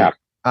มนตรี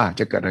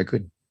จะเกิดอะไรขึ้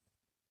น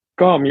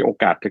ก็มีโอ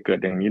กาสจะเกิด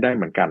อย่างนี้ได้เ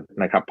หมือนกัน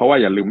นะครับเพราะว่า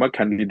อย่าลืมว่าแค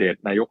นดิเดต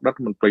นายกรัฐ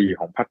มนตรี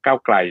ของพรรคก้าว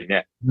ไกลเนี่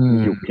ยมี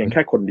อยู่เพียงแ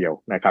ค่คนเดียว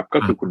นะครับก็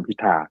คือคุณพิ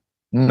ธา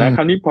ค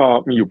ราวนี้พอ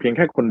มีอยู่เพียงแ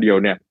ค่คนเดียว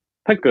เนี่ย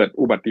ถ้าเกิด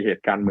อุบัติเห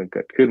ตุการเมืองเ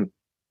กิดขึ้น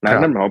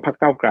นั่นหมายว่าพรรค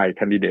ก้าวไกลแ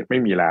คนดิเดตไม่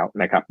มีแล้ว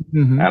นะครับ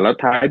แล้ว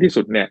ท้ายที่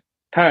สุดเนี่ย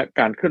ถ้า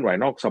การเคลื่อนไหว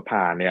นอกสภ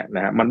าเนี่ยน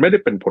ะฮะมันไม่ได้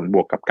เป็นผลบ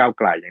วกกับก้าว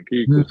ไกลอย่างที่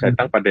คุณชัย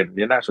ตั้งประเด็น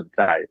นี้น่าสนใ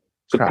จ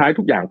สุดท้าย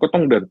ทุกอย่างก็ต้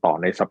องเดินต่อ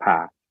ในสภา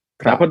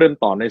แล้วพอเดิน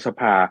ต่อในส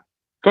ภา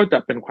ก็จะ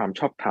เป็นความ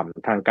ชอบธรรม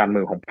ทางการเมื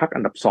องของพรรคอั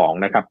นดับ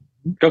2นะครับ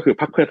ก็คือ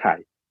พรรคเพื่อไทย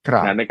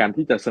ในการ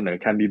ที่จะเสนอ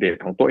แคนดิเดต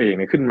ของตัวเอง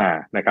ขึ้นมา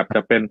นะครับจ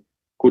ะเป็น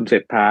คุณเศร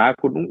ษฐา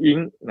คุณอุ้งอิง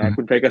นะ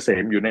คุณชัยเกษ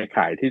มอยู่ใน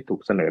ข่ายที่ถู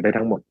กเสนอได้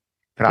ทั้งหมด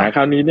คร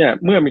าวนี้เนี่ย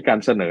เมื่อมีการ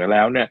เสนอแ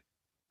ล้วเนี่ย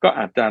ก็อ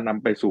าจจะน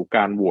ำไปสู่ก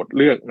ารโหวต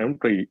เลือกนายกรัฐม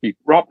นตรีอีก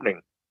รอบหนึ่ง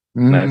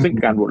นะซึ่ง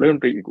การโหวตเลือกนายกรัฐ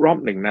มนตรีอีกรอบ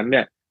หนึ่งนั้นเ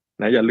นี่ย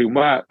นะอย่าลืม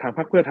ว่าทางพ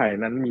รรคเพื่อไทย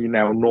นั้นมีแน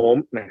วโน้ม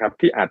นะครับ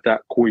ที่อาจจะ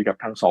คุยกับ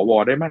ทางสว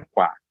ได้มากก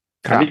ว่า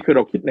อันนี้คือเร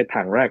าคิดในท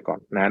างแรกก่อน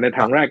นะในท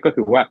างแรกก็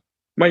คือว่า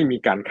ไม่มี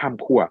การข้าม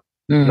ขั้ว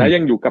นะยั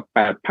งอยู่กับ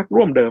8พรรค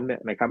ร่วมเดิมเนี่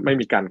ยนะครับไม่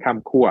มีการข้าม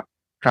ขั้ว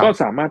ก็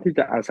สามารถที่จ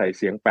ะอาศัยเ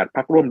สียง8พ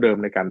รรคร่วมเดิม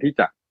ในการที่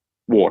จะ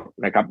โหวต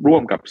นะครับร่ว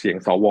มกับเสียง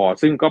สว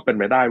ซึ่งก็เป็น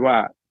ไปได้ว่า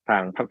ทา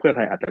งพรรคเพื่อไท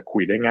ยอาจจะคุ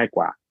ยได้ง่ายก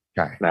ว่า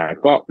นะ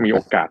ก็มีโอ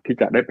กาสที่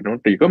จะได้เป็นรัฐม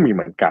นตรีก็มีเ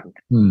หมือนกัน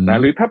นะ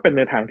หรือถ้าเป็นใ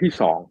นทางที่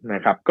2น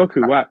ะครับก็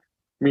คือว่า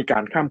มีกา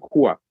รข้าม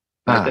ขั้ว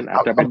อาจ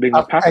จะเป็นดึง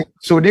พรรค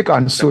สูตรนี้ก่อ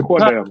นสูตร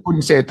ถ้าคุณ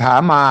เศรษฐา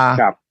มา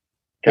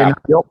เป็นน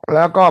ายกแ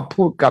ล้วก็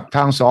พูดกับท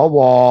างสว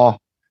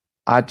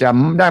อาจจะ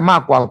ได้มา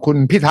กกว่าคุณ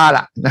พิธาล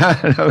ะนะ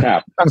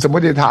ตั้งสมม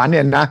ติฐานเ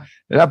นี่ยนะ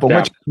แล้วผมว่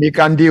ามี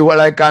การดีลอะ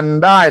ไรกัน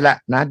ได้แหละ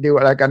นะดีล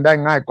อะไรกันได้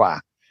ง่ายกว่า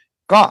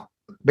ก็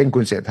เป็นคุ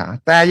ณเศรษฐา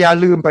แต่อย่า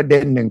ลืมประเด็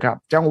นหนึ่งครับ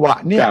จังหวะ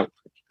เนี่ย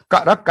ก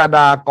รกฎ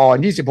าค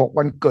ม26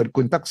วันเกิด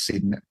คุณทักษิ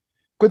ณเนี่ย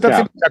คุณทัก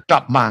ษิณจะก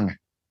ลับมาไง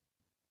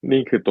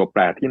นี่คือตัวแป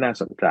รที่น่า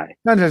สนใจ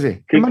นั่นสิ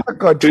คือมัน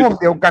เกิดช่วง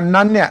เดียวกัน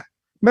นั้นเนี่ย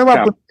ไม่ว่า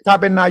คุณพิธา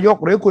เป็นนายก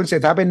หรือคุณเศร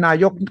ษฐาเป็นนา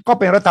ยกก็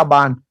เป็นรัฐบ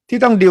าลที่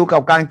ต้องดีลกั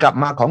บการกลับ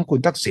มาของคุณ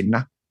ทักษิณน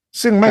ะ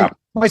ซึ่ง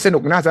ไม่สนุ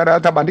กนะสำหรับ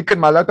รัฐบาลที่ขึ้น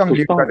มาแล้วต้อง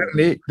ดีลกับเรื่อง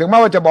นี้ถึงแม้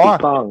ว่าจะบอก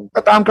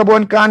ก็ตามกระบว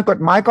นการกฎ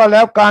หมายก็แล้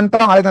วการ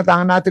ต้องอะไรต่าง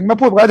ๆนาถึงแม้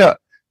พูดก็เถอะ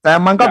แต่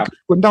มันก็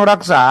คุณต้องรั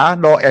กษา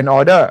law and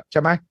order ใ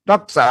ช่ไหมรั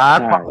กษา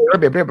ความระ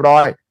เบียบเรียบร้อ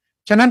ย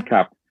ฉะนั้น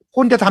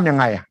คุณจะทำยัง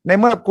ไงใน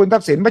เมื่อคุณทั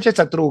กษิณไม่ใช่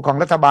ศัตรูของ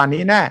รัฐบาล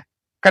นี้แน่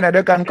ขณะเดี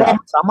ยวกันก็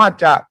สามารถ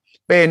จะ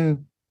เป็น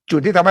จุด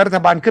ที่ทำให้รัฐ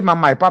บาลขึ้นมา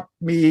ใหม่ปั๊บ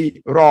มี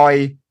รอย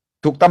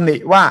ถูกตำหนิ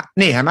ว่า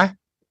นี่เห็นไหม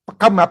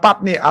เข้ามาปั๊บ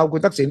นี่เอาคุ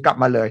ณทักษิณกลับ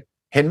มาเลย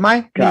เห็นไหม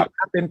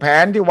เป็นแผ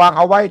นที่วางเ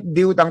อาไว้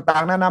ดีลต่า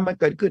งๆนามัน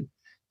เกิดขึ้น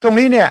ตรง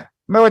นี้เนี่ย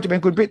ไม่ว่าจะเป็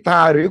นคุณพิธา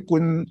หรือคุ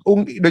ณอุ้ง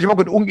โดยเฉพาะ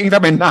คุณอุ้งอิงถ้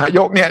าเป็นนาย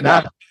กเนี่ยน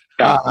ะ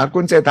คุ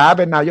ณเศรษฐา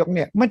เป็นนายกเ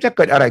นี่ยมันจะเ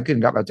กิดอะไรขึ้น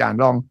ครับอาจารย์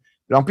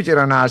ลองพิจาร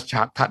ณาฉ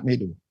ากทัศน์นี้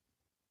ดู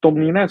ตรง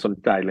นี้น่าสน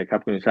ใจเลยครั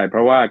บคุณชัยเพร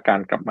าะว่ากา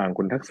รกลับมาของ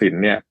คุณทักษิณ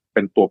เนี่ยเ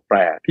ป็นตัวแปร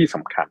ที่ส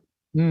ำคัญ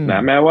น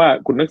ะแม้ว่า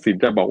คุณทักษิณ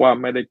จะบอกว่า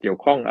ไม่ได้เกี่ยว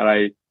ข้องอะไร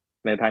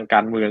ในทางกา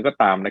รเมืองก็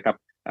ตามนะครับ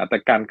แต่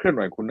การเคลื่อนไห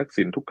วคุณทัก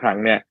ษิณทุกครั้ง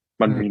เนี่ย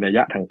มันมีนัยย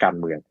ะทางการ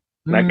เมือง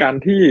นะการ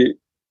ที่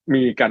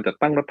มีการจัด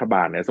ตั้งรัฐบ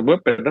าลเนี่ยสมมติ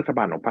เป็นรัฐบ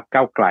าลของพรรค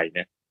ก้าวไกลเ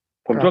นี่ย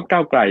ผมว่าก้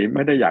าวไกลไ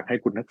ม่ได้อยากให้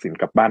คุณทักษิณ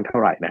กลับบ้านเท่า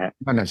ไหร่นะฮะ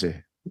นั่นน่ะสิ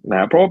น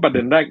ะเพราะว่าประเ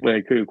ด็นแรกเลย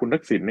คือคุณทั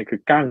กษิณเนี่ยคื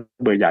อก้าง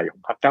เบอร์ใหญ่ขอ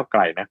งพรรคก้าวไก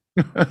ลนะ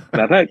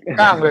ถ้า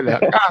ก้างเลยแหละ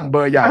ก้างเบ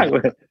อร์ใหญ่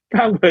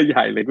ก้างเบอร์ให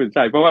ญ่เลยคุณ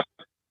ชัยเพราะว่า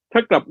ถ้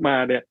ากลับมา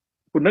เนี่ย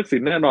คุณทักษิ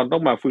ณแน่นอนต้อ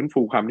งมาฟื้น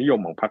ฟูความนิยม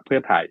ของพรรคเพื่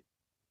อไทย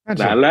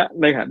นะและ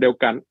ในขณะเดียว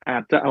กันอา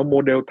จจะเอาโม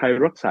เดลไทย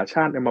รักษาช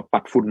าติมาปั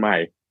ดฝุ่นใหม่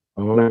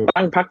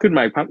ตั้งพรรคขึ้นให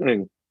ม่พรรคหนึ่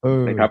ง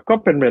นะครับก็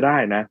เป็นไปได้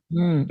นะ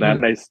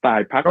ในสไต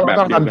ล์พรรคแบบ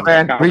เดียว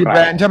กันรีแบ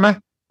รนด์ใช่ไหม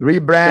รี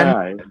แบรนด์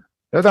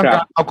แล้วต้องกา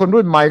รเอาคน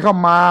รุ่นใหม่เข้า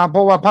มาเพร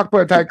าะว่าพรรคเ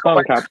พื่อไทยก็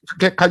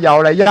เขย่า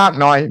อะไรยาก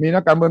หน่อยมีนั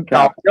กการเมืองเ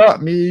ก่าเยอะ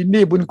มีห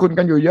นี้บุญคุณ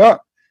กันอยู่เยอะ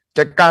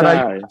จัดการอะไร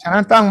ฉะ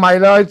นั้นตั้งใหม่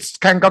เลย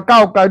แข่งกับก้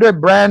าวไกลด้วย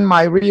แบรนด์ให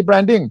ม่รีแบร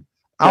นดิ้ง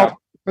เอา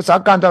ภาษา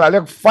การตลาดเรี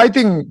ยก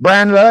fighting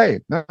brand เลย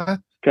นะ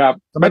ครับ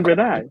มันไป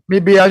ได้มี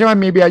เบียร์ใช่ไหม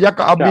มีเบียร์ยักษ์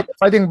ก็เอา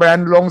fighting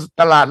brand ลง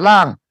ตลาดล่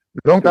าง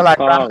ลงตลาด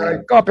กลาง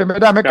ก็เป็นไป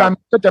ได้ไม่กัน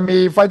ก็จะมี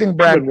fighting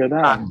brand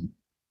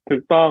ถู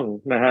กต้อง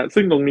นะฮะ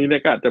ซึ่งตรงนี้เนี่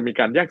ยก็อาจจะมี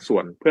การแยกส่ว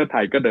นเพื่อไท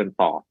ยก็เดิน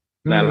ต่อ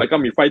นะแล้วก็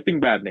มี fighting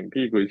brand อย่าง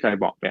ที่คุณชัย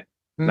บอกเนี่ย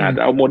นะจ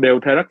ะเอาโมเดล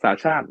ไทยรักษา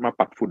ชาติมา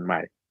ปัดฝุ่นให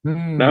ม่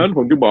ดังนั้นผ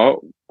มจะบอก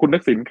คุณทั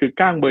กษิณคือ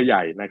ก้างเบอร์ให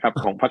ญ่นะครับ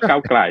ของพรรคก้า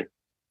วไกล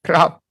ค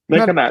รับใน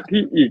ขณะ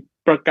ที่อีก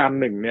ประการ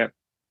หนึ่งเนี่ย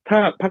ถ้า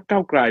พรรคก้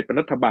าวไกลเป็น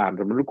รัฐบาล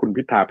สมมติคุณ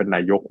พิธาเป็นน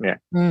ายกเนี่ย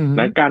ใ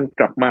นการ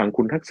กลับมาของ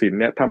คุณทักษิณ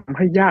เนี่ยทำใ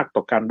ห้ยากต่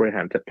อการบริห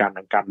ารจัดการท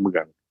างการเมื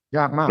องย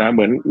ากมากนะเห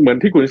มือน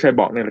ที่คุณชัย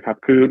บอกเนี่ยแหละครับ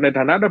คือในฐ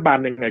านะรัฐบาล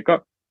ยังไงก็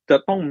จะ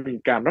ต้องมี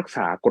การรักษ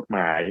ากฎหม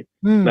าย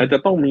นะจะ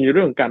ต้องมีเ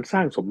รื่องการสร้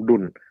างสมดุ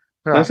ล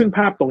นะซึ่งภ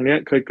าพตรงนี้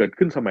เคยเกิด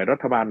ขึ้นสมัยรั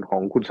ฐบาลขอ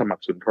งคุณสมัค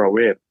รสุนทรเว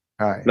ช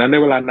นะใน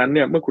เวลานั้นเ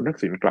นี่ยเมื่อคุณทัก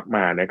ษิณกลับม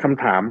าเนี่ยค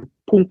ำถาม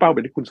พุ่งเป้าไป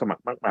ที่คุณสมัค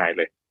รมากมายเ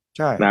ลย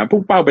นะพุ่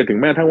งเป้าไปถึง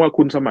แม้ทั้งว่า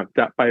คุณสมัคร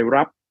จะไป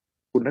รับ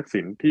คุณทัก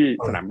ษิณที่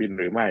สนามบิน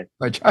หรือไม่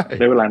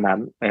ในเวลานั้น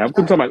นะครับ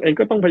คุณสมัครเอง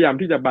ก็ต้องพยายาม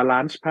ที่จะบาลา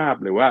นซ์ภาพ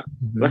หรือว่า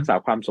รักษา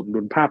ความสมดุ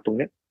ลภาพตรง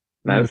นี้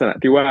ในลักษณะ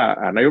ที่ว่า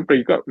นายกรัฐมนตรี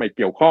ก็ไม่เ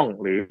กี่ยวข้อง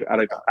หรืออะไ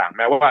รต่างๆแ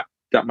ม้ว่า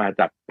จะมา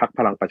จากพรรคพ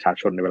ลังประชา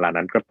ชนในเวลา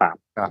นั้นก็ตาม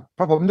ครับเพ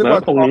ราะผมนึกว่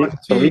าตรง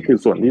นี้คือ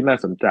ส่วนที่น่า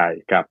สนใจ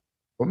ครับ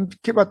ผม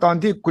คิดว่าตอน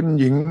ที่คุณ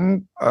หญิง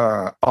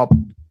อ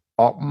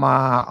อกมา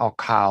ออก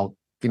ข่าว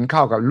กินข้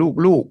าวกับ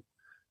ลูก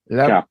ๆแ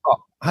ล้วก็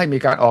ให้มี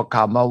การออก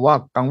ข่าวมาว่า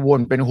กังวล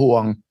เป็นห่ว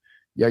ง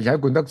อยากใ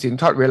ห้คุณทักษิณ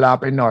ทอดเวลา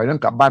ไปหน่อยนั่น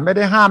กลับบ้านไม่ไ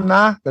ด้ห้ามน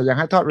ะแต่อยาก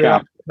ให้ทอดเวลา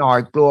หน่อย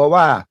กลัว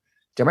ว่า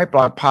จะไม่ปล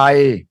อดภัย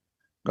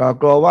ก็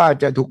กลัวว่า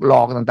จะถูกหล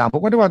อกต่างๆผม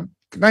ก็คิดว่า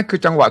นั่นคือ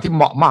จังหวะที่เ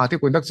หมาะมากที่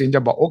คุณทักษิณจ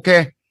ะบอกโอเค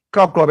ค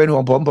รอบครัวเป็นห่ว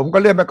งผมก็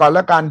เลื่อนไปก่อนแ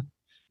ล้วกัน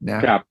น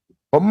ะครับ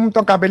ผม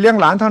ต้องการไปเลี้ยง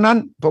หลานเท่านั้น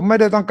ผมไม่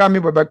ได้ต้องการมี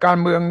บทบาทการ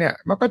เมืองเนี่ย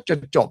มันก็จะ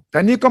จบแต่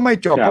นี่ก็ไม่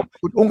จบ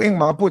คุณอุ้งอิง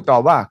มาพูดต่อ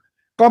ว่า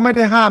ก็ไม่ไ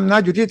ด้ห้ามนะ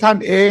อยู่ที่ท่าน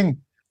เอง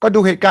ก็ดู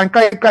เหตุการณ์ใก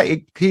ล้ๆอีก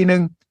ทีนึ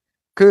ง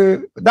คือ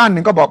ด้านห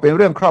นึ่งก็บอกเป็นเ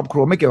รื่องครอบครั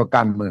วไม่เกี่ยวกับก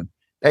ารเมือง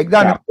แต่อีกด้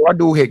านนึงว่า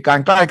ดูเหตุการ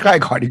ณ์ใกล้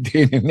ๆก่อนอีกที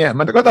นึงเนี่ย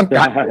มันก็ต้องก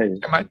าร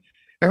ใช่ไหม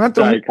ดังนั้นต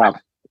รง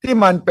ที่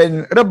มันเป็น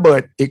ระเบิ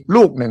ดอีก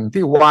ลูกหนึ่ง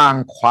ที่วาง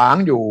ขวาง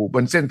อยู่บ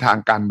นเส้นทาง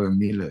การเมือง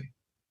นี้เลย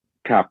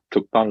ครับ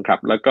ถูกต้องครับ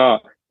แล้วก็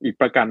อีก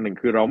ประการหนึ่ง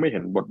คือเราไม่เห็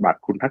นบทบาท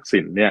คุณทักษิ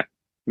ณเนี่ย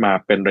มา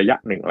เป็นระยะ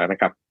หนึ่งแล้วนะ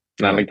ครับ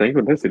หลังจากที่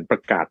คุณทักษิณปร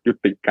ะกาศยุ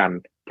ติการ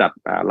จัด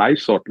ไล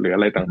ฟ์สดหรืออะ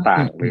ไรต่า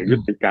งๆหรือยุ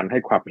ติการให้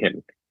ความเห็น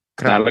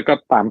นะแล้วก็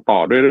ตามต่อ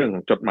ด้วยเรื่องข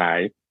องจดหมาย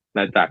น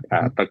ะจาก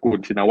ตระกูล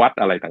ชินวัตร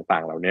อะไรต่า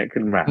งๆเหล่านี้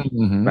ขึ้นมา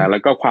นะแล้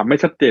วก็ความไม่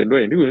ชัดเจนด้วย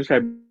อย่างที่คุณชั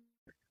ย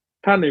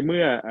ถ้าในเ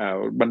มื่อ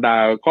บรรดา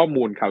ข้อ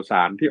มูลข่าวส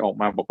ารที่ออก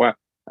มาบอกว่า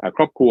ค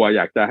รอบครัวอ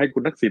ยากจะให้คุ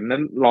ณทักษิณนั้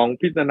นลอง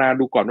พิจารณา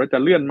ดูก่อนว่าจะ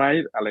เลื่อนไหม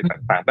อะไร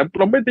ต่างๆแต่เ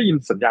ราไม่ได้ยิน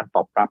สัญญาณต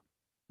อบรับ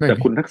จาก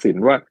คุณทักษิณ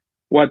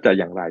ว่าจะ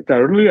อย่างไรจะ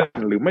เลื่อน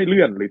หรือไม่เ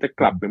ลื่อนหรือจะ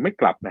กลับหรือไม่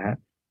กลับนะฮะ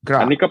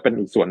อันนี้ก็เป็น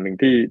อีกส่วนหนึ่ง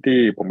ที่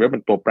ผมว่าเป็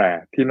นตัวแปร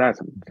ที่น่า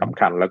สำ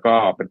คัญแล้วก็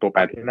เป็นตัวแปร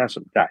ที่น่าส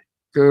นใจ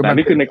คือมัน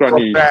นี่คือในกร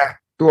ณี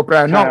ตัวแปร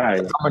นอกรั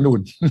ฐธรรมนูญ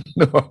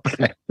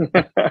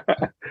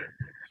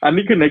อัน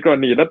นี้คือในกร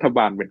ณีรัฐบ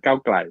าลเป็นก้าว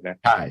ไกลนะ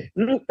ใช่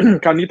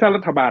คราวนี้ถ้า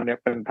รัฐบาลเนี่ย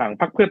เป็นทาง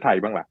พรรคเพื่อไทย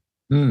บ้างล่ะ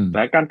น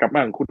ะการกลับม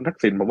าของคุณทัก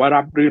ษิณผมว่าร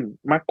าบรื่น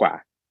มากกว่า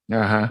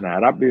นะ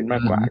ราบรื่นมา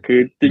กกว่าคือ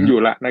จริงอยู่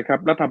ละนะครับ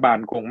รัฐบาล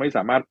คงไม่ส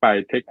ามารถไป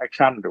take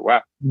action หรือว่า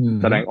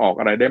แสดงออก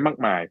อะไรได้มาก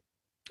มาย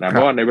นะเพร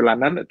าะว่าในเวลา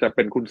นั้นจะเ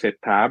ป็นคุณเศรษ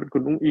ฐาเป็นคุ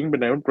ณอุ้งอิงเป็น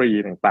นายกรัฐมนตรี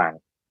ต่าง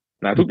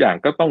ๆนะทุกอย่าง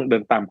ก็ต้องเดิ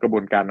นตามกระบว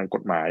นการทางก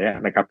ฎหมาย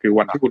นะครับคือ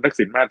วันที่คุณทัก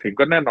ษิณมาถึง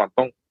ก็แน่นอน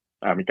ต้อง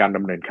มีการด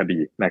ำเนินคดี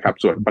นะครับ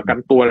ส่วนประกัน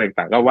ตัวอะไร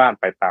ต่างๆก็ว่าน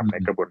ไปตามใน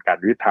กระบวนการ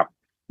ยุติธรรม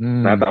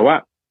นะแต่ว่า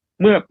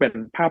เมื่อเป็น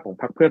ภาพของ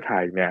พรรคเพื่อไท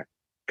ยเนี่ย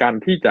การ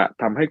ที่จะ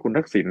ทำให้คุณ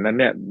ทักษิณนั้น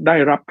เนี่ยได้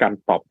รับการ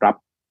ตอบรับ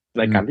ใ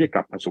นการที่ก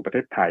ลับมาสู่ประเท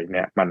ศไทยเ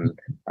นี่ยมัน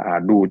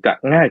ดูจะ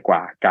ง่ายกว่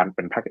าการเ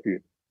ป็นพรรคอื่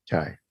นใ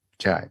ช่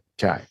ใช่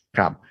ใช่ค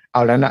รับเอ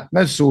าแล้วนะ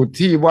นั่นสูตร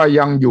ที่ว่า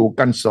ยังอยู่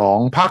กัน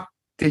2 พรรค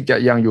ที่จะ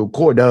ยังอยู่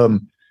คู่เดิม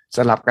ส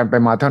ลับกันไป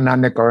มาเท่านั้น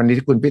ในกรณี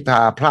ที่คุณพิธ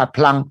าพลาดพ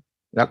ลั้ง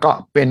แล้วก็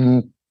เป็น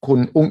คุณ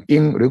อุ้งอิ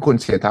งหรือคุณ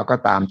เศรษฐาก็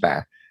ตามแต่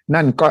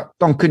นั่นก็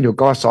ต้องขึ้นอยู่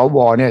กับสว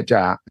เนี่ยจ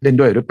ะเล่น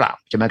ด้วยหรือเปล่า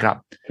ใช่ไหมครับ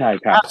ใช่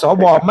ครับถ้าส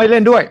วไม่เ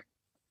ล่นด้วย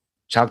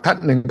ฉากทัศ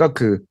น์หนึ่งก็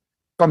คือ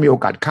ก็มีโอ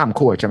กาสข้าม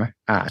ขั้วใช่ไหม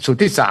สูตร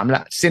ที่3ล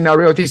ะซีนา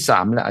ริโอที่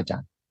3ละอาจา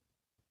รย์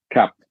ค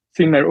รับ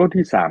ซีนาริโอ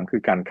ที่3คื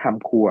อการข้าม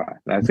ขั้ว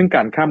นะซึ่งก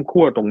ารข้าม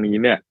ขั้วตรงนี้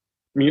เนี่ย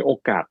มีโอ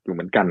กาสอยู่เห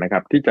มือนกันนะครั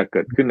บที่จะเ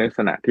กิดขึ้นในลัก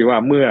ษณะที่ว่า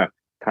เมื่อ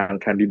ทาง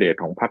แคนดิเดต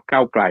ของพรรคก้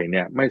าวไกลเ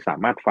นี่ยไม่สา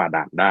มารถฝ่า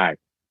ด่านได้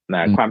น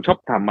ะความชอบ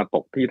ธรรมมาต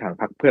กที่ทาง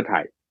พรรคเพื่อไท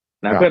ย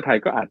นะเพื่อไทย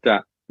ก็อาจจะ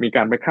มีก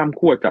ารไปข้าม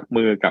ขั้วจับ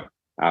มือกับ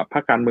พร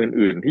รคการเมือง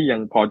อื่นที่ยัง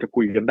พอจะ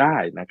คุยกันได้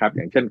นะครับอ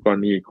ย่างเช่นกร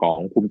ณีของ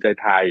ภูมิใจ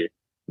ไทย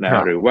นะ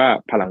หรือว่า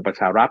พลังประ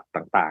ชารัฐ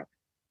ต่าง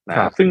ๆนะ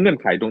ซึ่งเงื่อน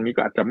ไขตรงนี้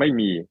ก็อาจจะไม่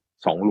มี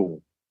2 ลุง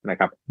นะ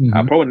ครับ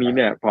เพราะวันนี้เ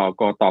นี่ยพอ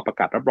กต.ประ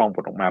กาศรับรองผ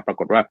ลออกมาปรา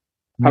กฏว่า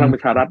พลังปร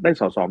ะชารัฐได้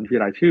ส.ส.บัญชี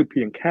รายชื่อเ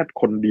พียงแค่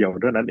คนเดียว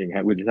เท่านั้นเองค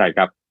รับคุณชัยค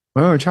รับ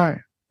ใช่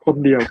คน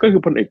เดียวก็คื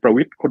อพลเอกประ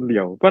วิตรคนเดี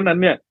ยวเพราะนั้น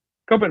เนี่ย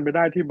ก็เป็นไปไ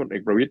ด้ที่พลเอ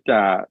กประวิตรจะ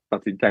ตั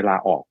ดสินใจลา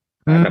ออก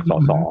จากส.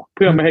ส.เ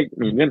พื่อไม่ให้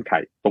มีเงื่อนไข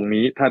ตรง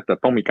นี้ถ้าจะ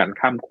ต้องมีการ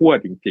ข้ามขั้ว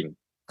จริง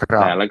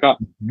ๆแล้วก็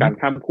การ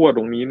ข้ามขั้วต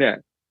รงนี้เนี่ย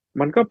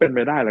มันก็เป็นไป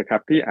ได้แหละครั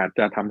บที่อาจจ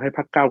ะทำให้พ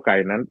รรคก้าวไกล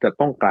นั้นจะ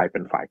ต้องกลายเป็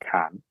นฝ่าย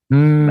ค้าน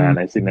ใ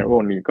นซีนาริโอ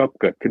นี้ก็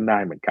เกิดขึ้นได้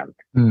เหมือนกัน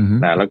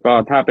นะแล้วก็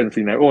ถ้าเป็น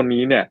ซีนาริโอ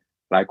นี้เนี่ย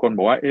หลายคนบ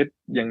อกว่า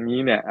อย่างนี้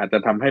เนี่ยอาจจะ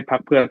ทำให้พรร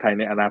คเพื่อไทย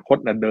ในอนาคต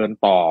เดิน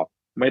ต่อ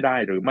ไม่ได้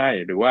หรือไม่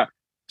หรือว่า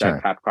จะ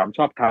ขาดความช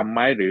อบธรรมไห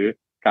มหรือ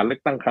การเลือ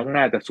กตั้งครั้งห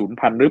น้าจะสูญ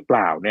พันธุ์หรือเป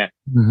ล่าเนี่ย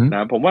น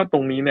ะผมว่าตร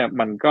งนี้เนี่ย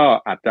มันก็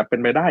อาจจะเป็น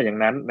ไปได้อย่าง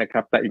นั้นนะค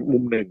รับแต่อีกมุ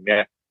มหนึ่งเนี่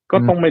ยก็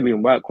ต้องไม่ลืม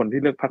ว่าคน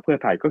ที่เลือกพรรคเพื่อ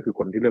ไทยก็คือ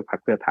คนที่เลือกพรร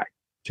คเพื่อไทย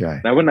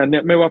นะวันนั้นเนี่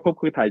ยไม่ว่าพรรค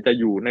เพื่อไทยจะ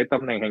อยู่ในต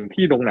ำแหน่งแห่ง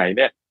ที่ตรงไหนเ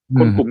นี่ย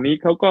คนกลุ่มนี้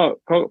เ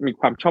ขามี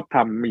ความชอบธร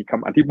รมมีค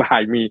ำอธิบาย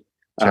มี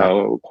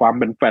ความ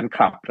เป็นแฟนค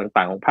ลับต่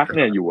างๆของพรรคเ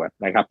นี่ยอยู่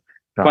นะครับ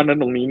เพราะนั้น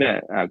ตรงนี้เนี่ย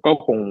ก็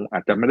คงอา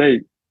จจะไม่ได้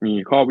มี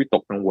ข้อวิต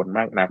กกังวลม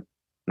ากนัก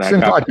ซึ่ง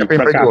ก็อาจจะเป็น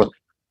ประโยชน์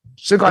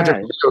ซึ่งก็อาจจะเ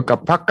ป็นประโยชน์กับ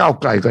พรรคก้าว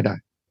ไกลก็ได้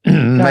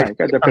ใช่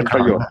ก็จะเป็นปร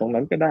ะโยชน์ตรง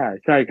นั้นก็ได้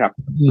ใช่ครับ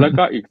แล้ว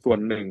ก็อีกส่วน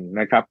หนึ่ง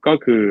นะครับก็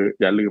คือ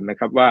อย่าลืมนะ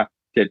ครับว่า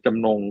เจตจ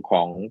ำนงข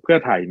องเพื่อ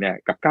ไทยเนี่ย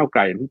กับก้าวไก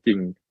ลที่จริง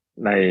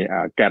ใน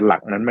แกนหลั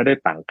กนั้นไม่ได้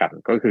ต่างกัน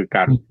ก็คือก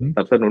ารส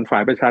นับสนุนฝ่า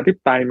ยประชาธิป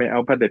ไตยไม่เอา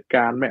เผด็จก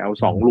ารไม่เอา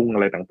2 ลุงอ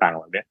ะไรต่างๆเ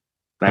หล่านี้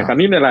นะคราว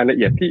นี้ในรายละเ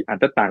อียดที่อาจ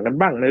จะต่างกัน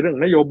บ้างในเรื่อง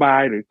นโยบา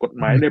ยหรือกฎ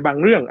หมายในบาง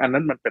เรื่องอัน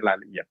นั้นมันเป็นราย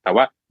ละเอียดแต่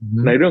ว่า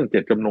ในเรื่องเจ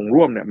ตจำนง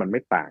ร่วมเนี่ยมันไ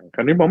ม่ต่างคร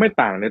าวนี้พอไม่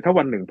ต่างเนี่ยถ้า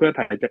วันหนึ่งเพื่อไท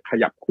ยจะข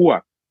ยับขั้ว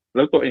แ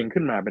ล้วตัวเอง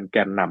ขึ้นมาเป็นแก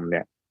นนำเ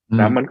นี่ย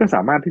นะมันก็ส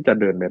ามารถที่จะ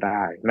เดินไปไ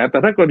ด้นะแต่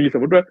ถ้ากรณีส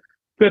มมติว่า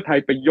เพื่อไทย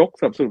ไปยก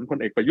สนับสนุนพล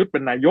เอกประยุทธ์เป็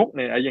นนายกเ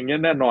นี่ยอย่างเงี้ย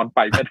แน่นอนไป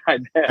ไม่ได้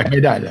แน่ไ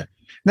ม่ได้เลย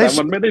แต่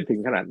มันไม่ได้ถึง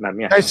ขนาดนั้น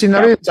ไงในซีนา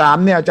ริโอ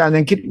3เนี่ยอาจารย์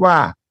ยังคิดว่า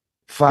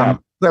ฝั่ง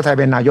เพื่อไทย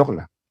เป็นนายกเห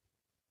รอ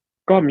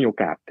ก็มีโอ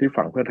กาสที่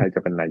ฝั่งเพื่อไทยจ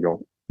ะเป็นนายก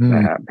น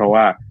ะฮะเพราะ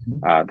ว่า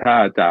ถ้า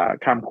จะ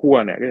ข้ามขั้ว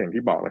เนี่ยก็อย่าง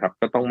ที่บอกนะครับ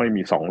ก็ต้องไม่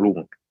มี2 ลุง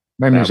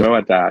ไม่ว่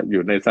าจะอ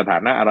ยู่ในสถา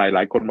นะอะไรหล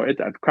ายคนบอก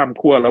จะข้าม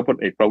ขั้วแล้วพล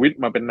เอกประวิตร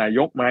มาเป็นนา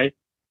ยกไหม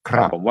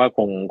ผมว่า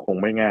คง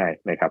ไม่ง่าย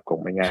นะครับคง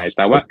ไม่ง่ายแ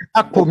ต่ว่าถ้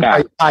าภูมิใ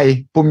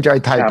จ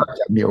ไทยก็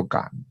จะมีโอก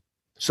าส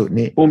สุด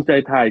นี้ภูมิใจ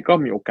ไทยก็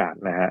มีโอกาส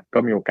นะฮะก็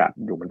มีโอกาส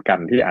อยู่เหมือนกัน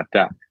ที่อาจจ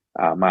ะ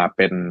มาเ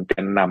ป็นแก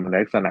นนำใน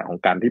ลักษณะของ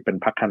การที่เป็น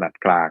พรรคขนาด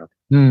กลาง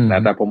น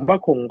ะแต่ผมว่า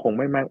คง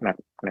ไม่มากนัก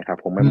นะครับ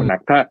คงไม่มากนั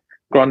กถ้า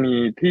กรณี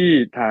ที่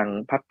ทาง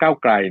พรรคก้าว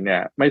ไกลเนี่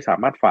ยไม่สา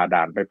มารถฝ่า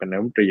ด่านไปเป็นนาย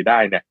กรัฐมนตรีได้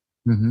เนี่ย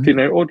ซีน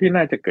าริโอที่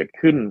น่าจะเกิด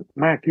ขึ้น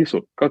มากที่สุ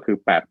ดก็คือ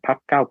8 พรรค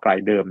ก้าวไกล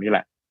เดิมนี่แห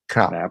ละ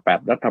นะ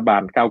8 รัฐบา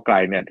ลก้าวไกล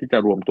เนี่ยที่จะ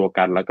รวมตัว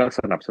กันแล้วก็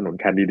สนับสนุน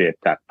แคนดิเดต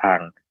จากทาง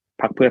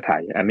พรรคเพื่อไท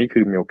ยอันนี้คื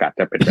อมีโอกาส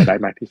จะเป็นไปได้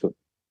มากที่สุด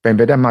เป็นไ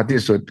ปได้มาก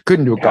ที่สุดขึ้น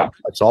อยู่กับ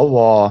สว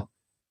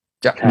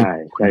จะใ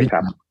ช่ค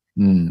รับ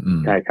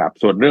ใช่ครับ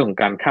ส่วนเรื่องของ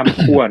การข้าม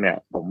ขั้วเนี่ย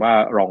ผมว่า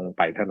รองไ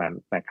ปเท่านั้น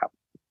นะครับ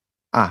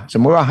ส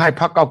มมติว่าให้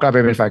พรรคก้าวไกลไป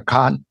เป็นฝ่าย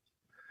ค้าน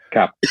ค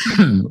รับ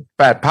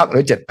8 พรรคหรื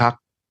อ7 พรรค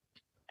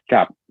ค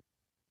รับ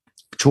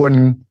ชวน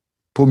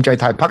ภูมิใจ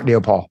ไทยพรรคเดียว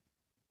พอ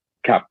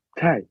ครับ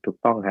ใช่ถูก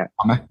ต้องฮะเ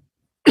อาไหม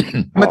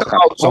ไม่ต้อง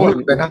เอา2 ลุง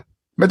เลยนะ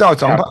ไม่ต้องเอา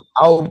2 พรรคเ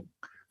อา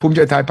ภูมิใจ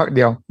ไทยพรรคเ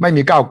ดียวไม่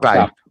มีก้าวไกล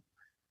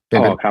เป็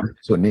น พอครับ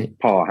ส่วนนี้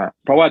พอฮะ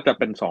เพราะว่าจะ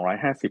เป็น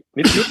250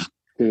นิด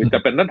ๆคือจะ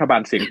เป็นรัฐบา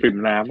ลเสียงปริ่ม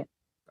น้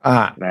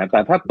ำนะแต่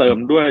ถ้าเติม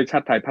ด้วยชา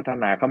ติไทยพัฒ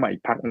นาเข้ามาอี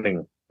กพรรคหนึ่ง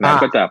นะ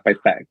ก็จะไป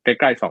แตะใก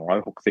ล้ๆ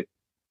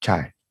260ใช่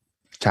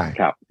ใช่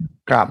ครับ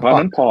ครับ เพราะ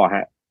นั้นพอฮ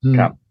ะค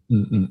รับ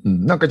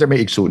นั่นก็จะเป็น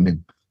อีกสูตรหนึ่ง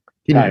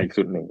ใช่อีก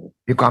สูตรหนึ่ง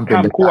มีความเป็น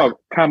ข้าม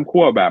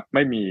ขั้วแบบไ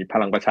ม่มีพ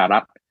ลังประชารั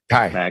ฐใ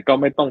ช่นะก็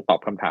ไม่ต้องตอบ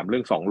คำถามเรื่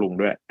องสองลุง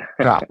ด้วย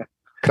ครับ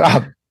ครับ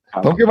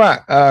ผมคิดว่า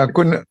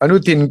คุณอนุ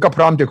ทินก็พ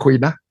ร้อมจะคุย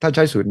นะถ้าใ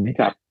ช้สูตรนี้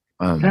ครับ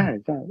ใช่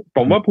ใช่ผ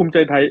มว่าภูมิใจ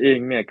ไทยเอง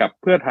เนี่ยกับ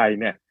เพื่อไทย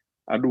เนี่ย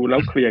ดูแล้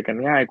วเคลียร์กัน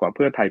ง่ายกว่าเ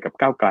พื่อไทยกับ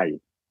ก้าวไกล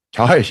ใ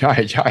ช่ใช่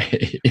ใช่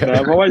น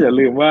ะเพราะว่าอย่า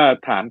ลืมว่า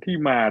ฐานที่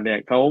มาเนี่ย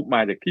เขาม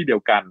าจากที่เดีย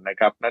วกันนะ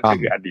ครับนั่น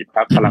คืออดีตพ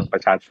รรคพลังปร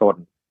ะชาชน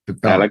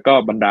แล้วก็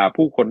บรรดา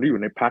ผู้คนที่อ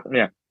ยู่ในพรรคเ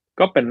นี่ย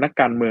ก็เป็นนัก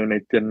การเมืองใน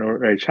เจเนอ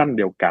เรชันเ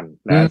ดียวกัน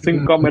นะซึ่ง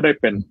ก็ไม่ได้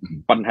เป็น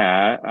ปัญหา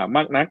ม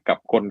ากนักกับ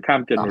คนข้า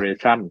มเจเนอเร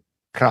ชัน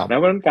นะเ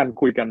พราะฉะนั้นการ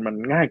คุยกันมัน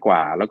ง่ายกว่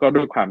าแล้วก็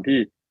ด้วยความที่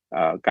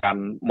การ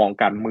มอง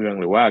การเมือง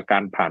หรือว่ากา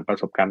รผ่านประ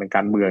สบการณ์ทางก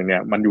ารเมืองเนี่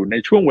ยมันอยู่ใน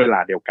ช่วงเวลา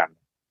เดียวกัน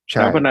เ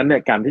พราะนั้นเนี่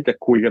ยการที่จะ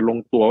คุยกันลง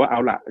ตัวว่าเอา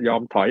ละยอ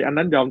มถอยอัน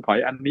นั้นยอมถอย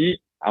อันนี้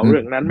เอาเรื่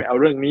องนั้นไม่เอา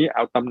เรื่องนี้เอ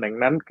าตำแหน่ง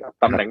นั้น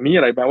ตำแหน่งนี้อ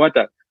ะไรแปลว่าจ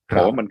ะบ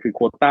อกว่ามันคือโค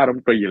วต้ารัฐม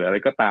นตรีหรืออะไร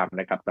ก็ตาม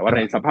นะครับแต่ว่าใ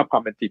นสภาพควา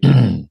มเป็นจริง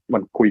มั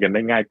นคุยกันไ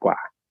ด้ง่ายกว่า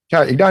ใ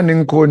ช่อีกด้านหนึ่ง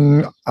คุณ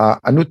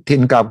อนุทิ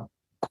นกับ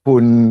คุ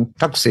ณ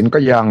ทักษิณก็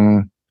ยัง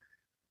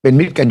เป็น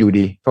มิตรกันอยู่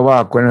ดีเพราะว่า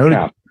คุณอนุทิ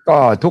นก็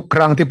ทุกค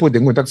รั้งที่พูดถึ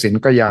งคุณทักษิณ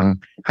ก็ยัง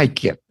ให้เ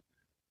กียรติ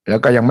แล้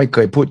วก็ยังไม่เค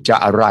ยพูดจะ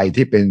อะไร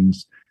ที่เป็น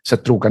ศั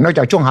ตรูกันนอกจ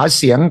ากช่วงหาเ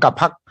สียงกับ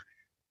พรรค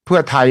เพื่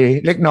อไทย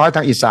เล็กน้อยท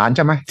างอีสานใ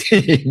ช่ไหมที่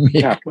มี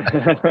ครับ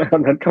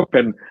นั้นก็เ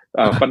ป็น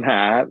ปัญหา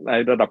ใน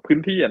ระดับพื้น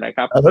ที่นะค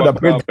รับก็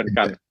เป็นก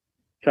าร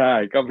ใช่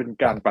ก็เป็น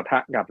การปะทะ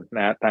กันน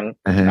ะทั้ง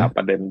ป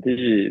ระเด็นที่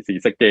ศรี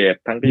สะเกษ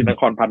ทั้งที่น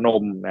ครพน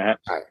มนะฮะ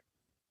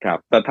ครับ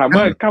แต่ถาม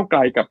ว่าก้าวไกล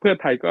กับเพื่อ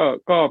ไทย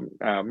ก็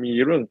มี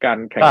เรื่องการ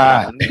แข่ง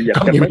ขันเบียด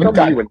กันไม่ก็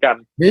มีเหมือนกัน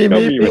ก็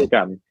มีเหมือน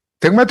กัน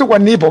ถึงแม้ทุกวั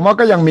นนี้ผมว่า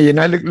ก็ยังมี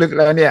นะลึกๆ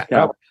แล้วเนี่ย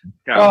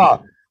ก็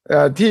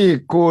ที่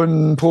คุณ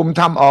ภูมิ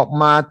ธรรมออก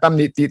มาตำห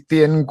นิติเตี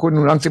ยนคุณ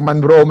รังสิมัน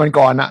ต์โรมัน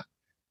ก่อนอะ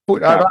พูด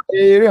อะไร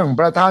เรื่อง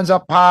ประธานส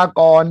ภา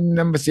ก่อน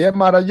เสีย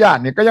มารยาท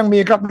เนี่ยก็ยังมี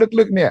ครับ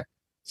ลึกๆเนี่ย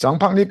สอง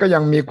พรรคนี้ก็ยั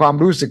งมีความ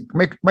รู้สึก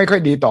ไม่ค่อ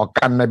ยดีต่อ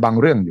กันในบาง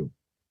เรื่องอยู่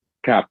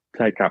ครับใ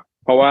ช่ครับ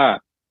เพราะว่า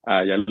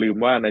อย่าลืม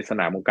ว่าในส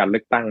นามของการเลื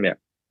อกตั้งเนี่ย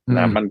น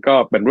ะมันก็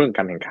เป็นเรื่องก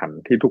ารแข่งขัน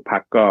ที่ทุกพรร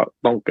คก็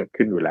ต้องเกิด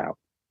ขึ้นอยู่แล้ว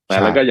น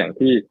ะแล้วก็อย่าง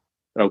ที่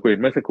เราคุย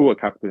เมื่อสักครู่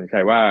ครับคุณ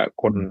ชัยว่า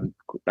คน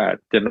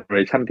เจเนอเร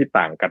ชันที่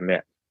ต่างกันเนี่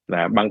ยน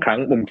ะบางครั้ง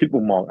มุมคิด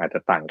มุมมองอาจจ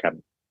ะต่างกัน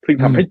ซึ่ง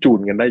ทำให้จูน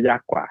กันได้ยา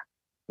กกว่า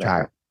ใช่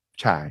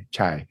ใช่ใ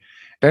ช่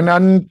ดังนั้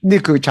นนี่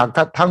คือฉาก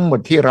ทัศน์ทั้งหมด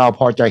ที่เรา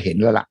พอจะเห็น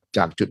แล้วล่ะจ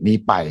ากจุดนี้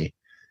ไป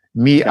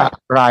มีอะ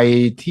ไร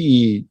ที่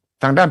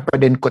ทางด้านประ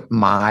เด็นกฎ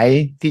หมาย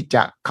ที่จ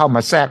ะเข้าม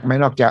าแทรกไหม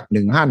นอกจาก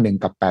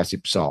151กับ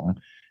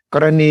82ก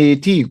รณี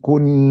ที่คุ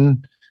ณ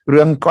เรื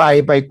องไกร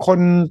ไปค้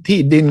นที่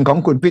ดินของ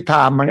คุณพิธ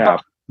ามั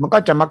นก็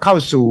จะมาเข้า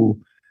สู่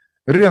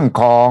เรื่อง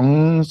ของ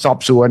สอบ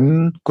สวน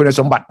คุณ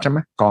สมบัติใช่ไหม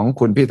ของ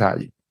คุณพิธา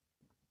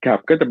ครับ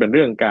ก็จะเป็นเ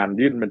รื่องการ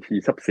ยื่นบัญชี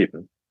ทรัพย์สิน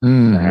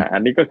นะฮะอั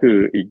นนี้ก็คือ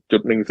อีกจุ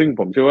ดหนึ่งซึ่ง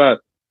ผมเชื่อว่า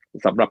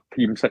สำหรับ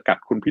ทีมสกัด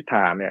คุณพิธ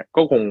าเนี่ย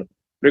ก็คง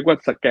เรียกว่า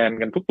สแกน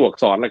กันทุกตัวอัก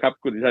ษรแล้วครับ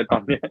คุณชัยตอ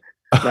นนี้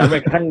นะแม้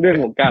กระทั่งเรื่อง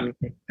ของการ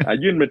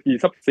ยื่นบัญชี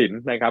ทรัพย์สิน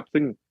นะครับ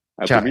ซึ่ง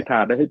คุณพิธา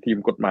ได้ให้ทีม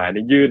กฎหมาย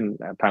นี่ยื่น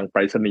ทางไปร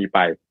ษณีย์ไป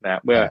น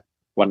ะเมื่อ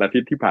วันอาทิ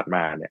ตย์ที่ผ่านม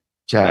าเนี่ย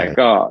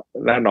ก็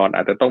แน่นอนอ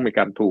าจจะต้องมีก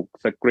ารถูก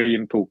สกรี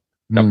นถูก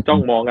จับจ้อ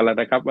งมองกันแล้ว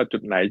นะครับว่าจุ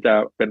ดไหนจะ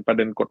เป็นประเ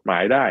ด็นกฎหมา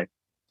ยได้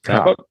เ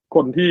พราะค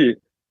นที่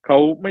เขา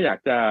ไม่อยาก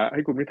จะใ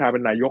ห้คุณพิธาเป็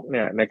นนายกเ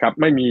นี่ยนะครับ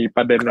ไม่มีป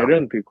ระเด็นในเรื่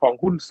องถือครอง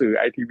หุ้นสื่อ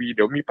ไอทีวีเ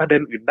ดี๋ยวมีประเด็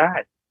นอื่นได้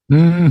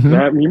น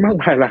ะมีมาก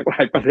มายหลากหล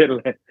ายประเด็น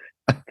เลย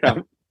ครับ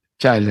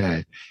ใช่เลย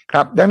ค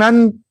รับดังนั้น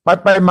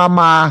ไป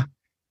มา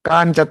ก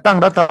ารจะตั้ง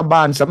รัฐบ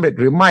าลสำเร็จ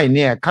หรือไม่เ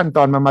นี่ยขั้นต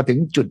อนมาถึง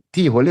จุด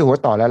ที่หัวเรี่ยวหัว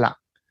ต่อแล้วล่ะ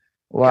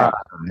ว่า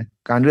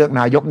การเลือก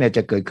นายกเนี่ยจ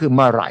ะเกิดขึ้นเ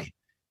มื่อไหร่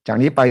จาก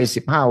นี้ไป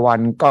15วัน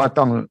ก็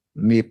ต้อง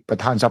มีประ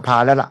ธานสภา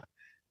แล้วล่ะ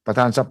ประ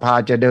ธานสภา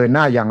จะเดินห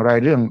น้าอย่างไร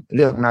เรื่องเ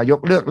ลือกนายก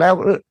เลือกแล้ว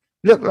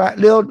เลือ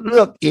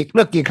กอีกเ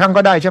ลือกกี่ครั้ง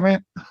ก็ได้ใช่ไหม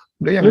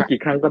เลือก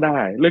กี่ครั้งก็ได้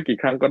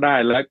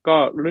แล้วก็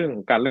เรื่อง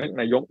การเลือก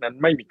นายกนั้น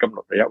ไม่มีกำหน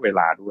ดระยะเวล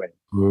าด้วย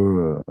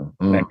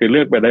นะคือเลื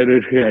อกไปได้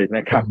เรื่อยๆน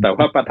ะครับแต่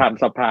ว่าประธาน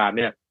สภาเ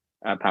นี่ย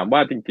ถามว่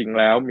าจริงๆ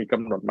แล้วมีก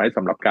ำหนดไหมส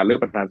ำหรับการเลือก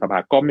ประธานสภา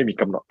ก็ไม่มี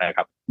กำหนดนะค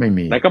รับไม่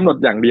มีในกำหนด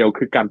อย่างเดียว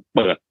คือการเ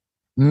ปิด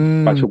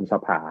ประชุมส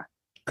ภา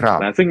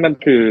นะซึ่งนั่น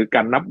คือก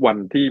ารนับวัน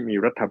ที่มี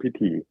รัฐพิ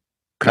ธี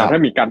ถ้า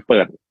มีการเ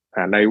ปิด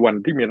ในวัน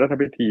ที่มีรัฐ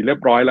พิธีเรีย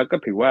บร้อยแล้วก็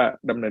ถือว่า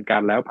ดำเนินกา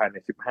รแล้วภายใน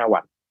15วั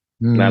น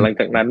นะหลัง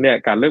จากนั้นเนี่ย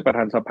การเลือกประธ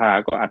านสภา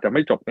ก็อาจจะไ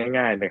ม่จบ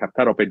ง่ายๆนะครับถ้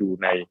าเราไปดู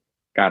ใน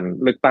การ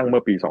เลือกตั้งเมื่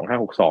อปี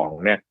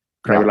2562เนี่ย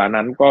ในเวลา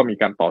นั้นก็มี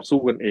การต่อสู้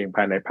กันเองภ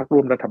ายในพรรคร่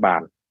วมรัฐบา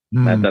ล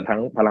นะจะทั้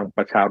งพลังป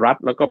ระชารัฐ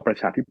แล้วก็ประ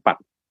ชาธิปัต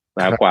ย์น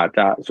ะกว่าจ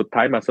ะสุดท้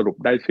ายมาสรุป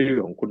ได้ชื่อ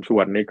ของคุณชว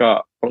นนี่ก็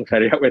ต้องใช้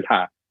ระยะเวลา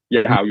ย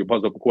าวอยู่พอ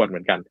สมควรเห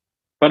มือนกัน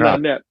เพราะฉะนั้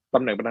นเนี่ยต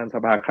ำแหน่งประธานส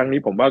ภาครั้งนี้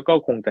ผมว่าก็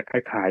คงจะค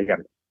ล้ายๆกัน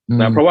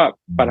นะเพราะว่า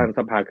ประธานส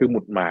ภาคือห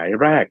มุดหมาย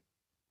แรก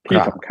ที่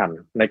สำคัญ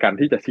ในการ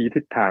ที่จะชี้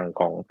ทิศทาง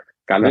ของ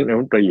การเลือกนายก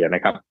รัฐมนตรีน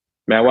ะครับ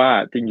แม้ว่า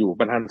จริงอยู่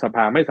ประธานสภ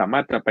าไม่สามา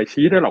รถจะไป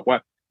ชี้ได้หรอกว่า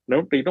นาย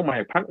กรัฐมนตรีต้องมา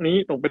จากพรรคนี้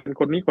ต้องเป็น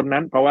คนนี้คน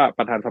นั้นเพราะว่าป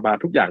ระธานสภา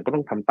ทุกอย่างก็ต้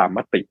องทำตามม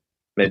ติ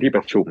ในที่ป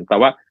ระชุมแต่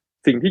ว่า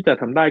สิ่งที่จะ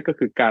ทำได้ก็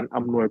คือการ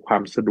อำนวยควา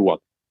มสะดวก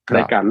ใน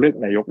การเลือก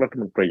นายกรัฐ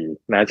มนตรี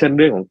นะเช่นเ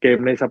รื่องของเกม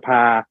ในสภ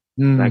า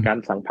ในการ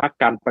สั่งพัก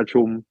การประ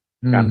ชุม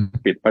การ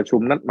ปิดประชุ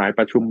มนัดหมาย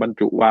ประชุมบรร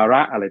จุวาร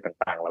ะอะไร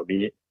ต่างๆเหล่า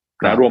นี้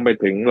นะรวมไป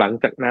ถึงหลัง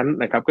จากนั้น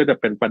นะครับก็จะ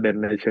เป็นประเด็น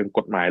ในเชิงก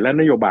ฎหมายและ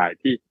นโยบาย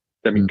ที่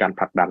จะมีการ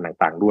ผลักดัน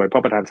ต่างๆด้วยเพรา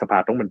ะประธานสภา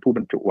ต้องเป็นผู้บ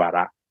รรจุวาร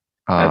ะ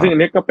ซึ่งอัน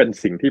นี้ก็เป็น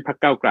สิ่งที่พรรค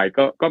ก้าวไกล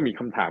ก็มี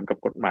คำถามกับ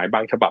กฎหมายบ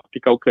างฉบับ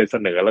ที่เขาเคยเส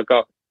นอแล้วก็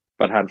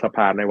ประธานสภ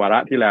าในวาระ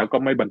ที่แล้วก็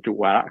ไม่บรรจุ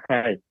วาระใ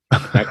ห้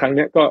นะครั้ง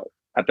นี้ก็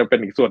อาจจะเป็น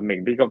อีกส่วนหนึ่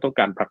งที่เขาต้อง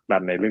การผลักดั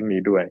นในเรื่อง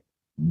นี้ด้วย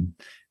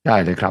ได้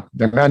เลยครับ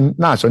ดังนั้น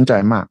น่าสนใจ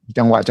มาก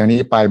จังหวะจากนี้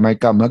ไปไม่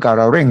ก็เหมือนกับเ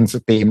ราเร่งส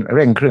ตรีมเ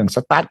ร่งเครื่องส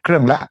ตาร์ทเครื่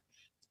องแล้ว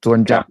ส่วน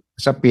จะ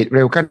สปีดเ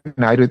ร็วแค่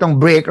ไหนหรือต้อง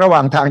เบรกระหว่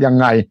างทางยัง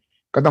ไง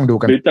ก็ต้องดู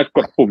กันหรือจะก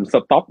ดปุ่มส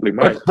ต็อปหรือไ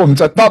ม่กดปุ่ม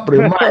สต็อปหรื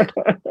อไม่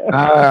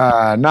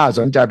น่าส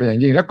นใจเป็นอย่า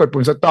งยิ่งแล้วกด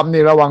ปุ่มสต็อป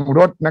นี่ระวังร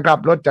ถนะครับ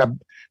รถจะ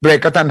เบรก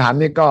กระทันหัน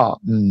นี่ก็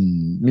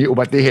มีอุ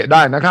บัติเหตุไ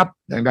ด้นะครับ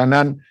ดัง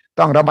นั้น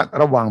ต้องระมัด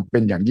ระวังเป็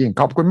นอย่างยิ่ง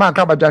ขอบคุณมากค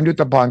รับอาจารย์ยุท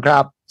ธพรครั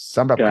บส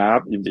ำหรับ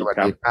ยินดี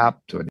ครับ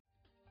สวัสดี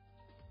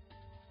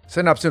ส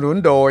นับสนุน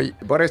โดย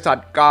บริษัท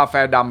กาแฟ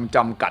ดำจ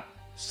ำกัด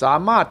สา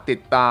มารถติด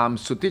ตาม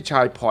สุทธิ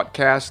ชัยพอดแค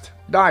สต์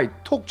ได้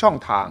ทุกช่อง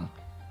ทาง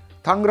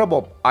ทั้งระบ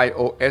บ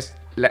iOS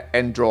และ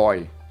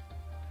Android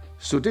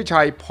สุทธิ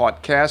ชัย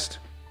Podcast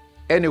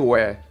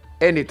Anywhere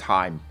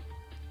Anytime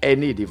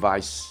Any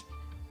Device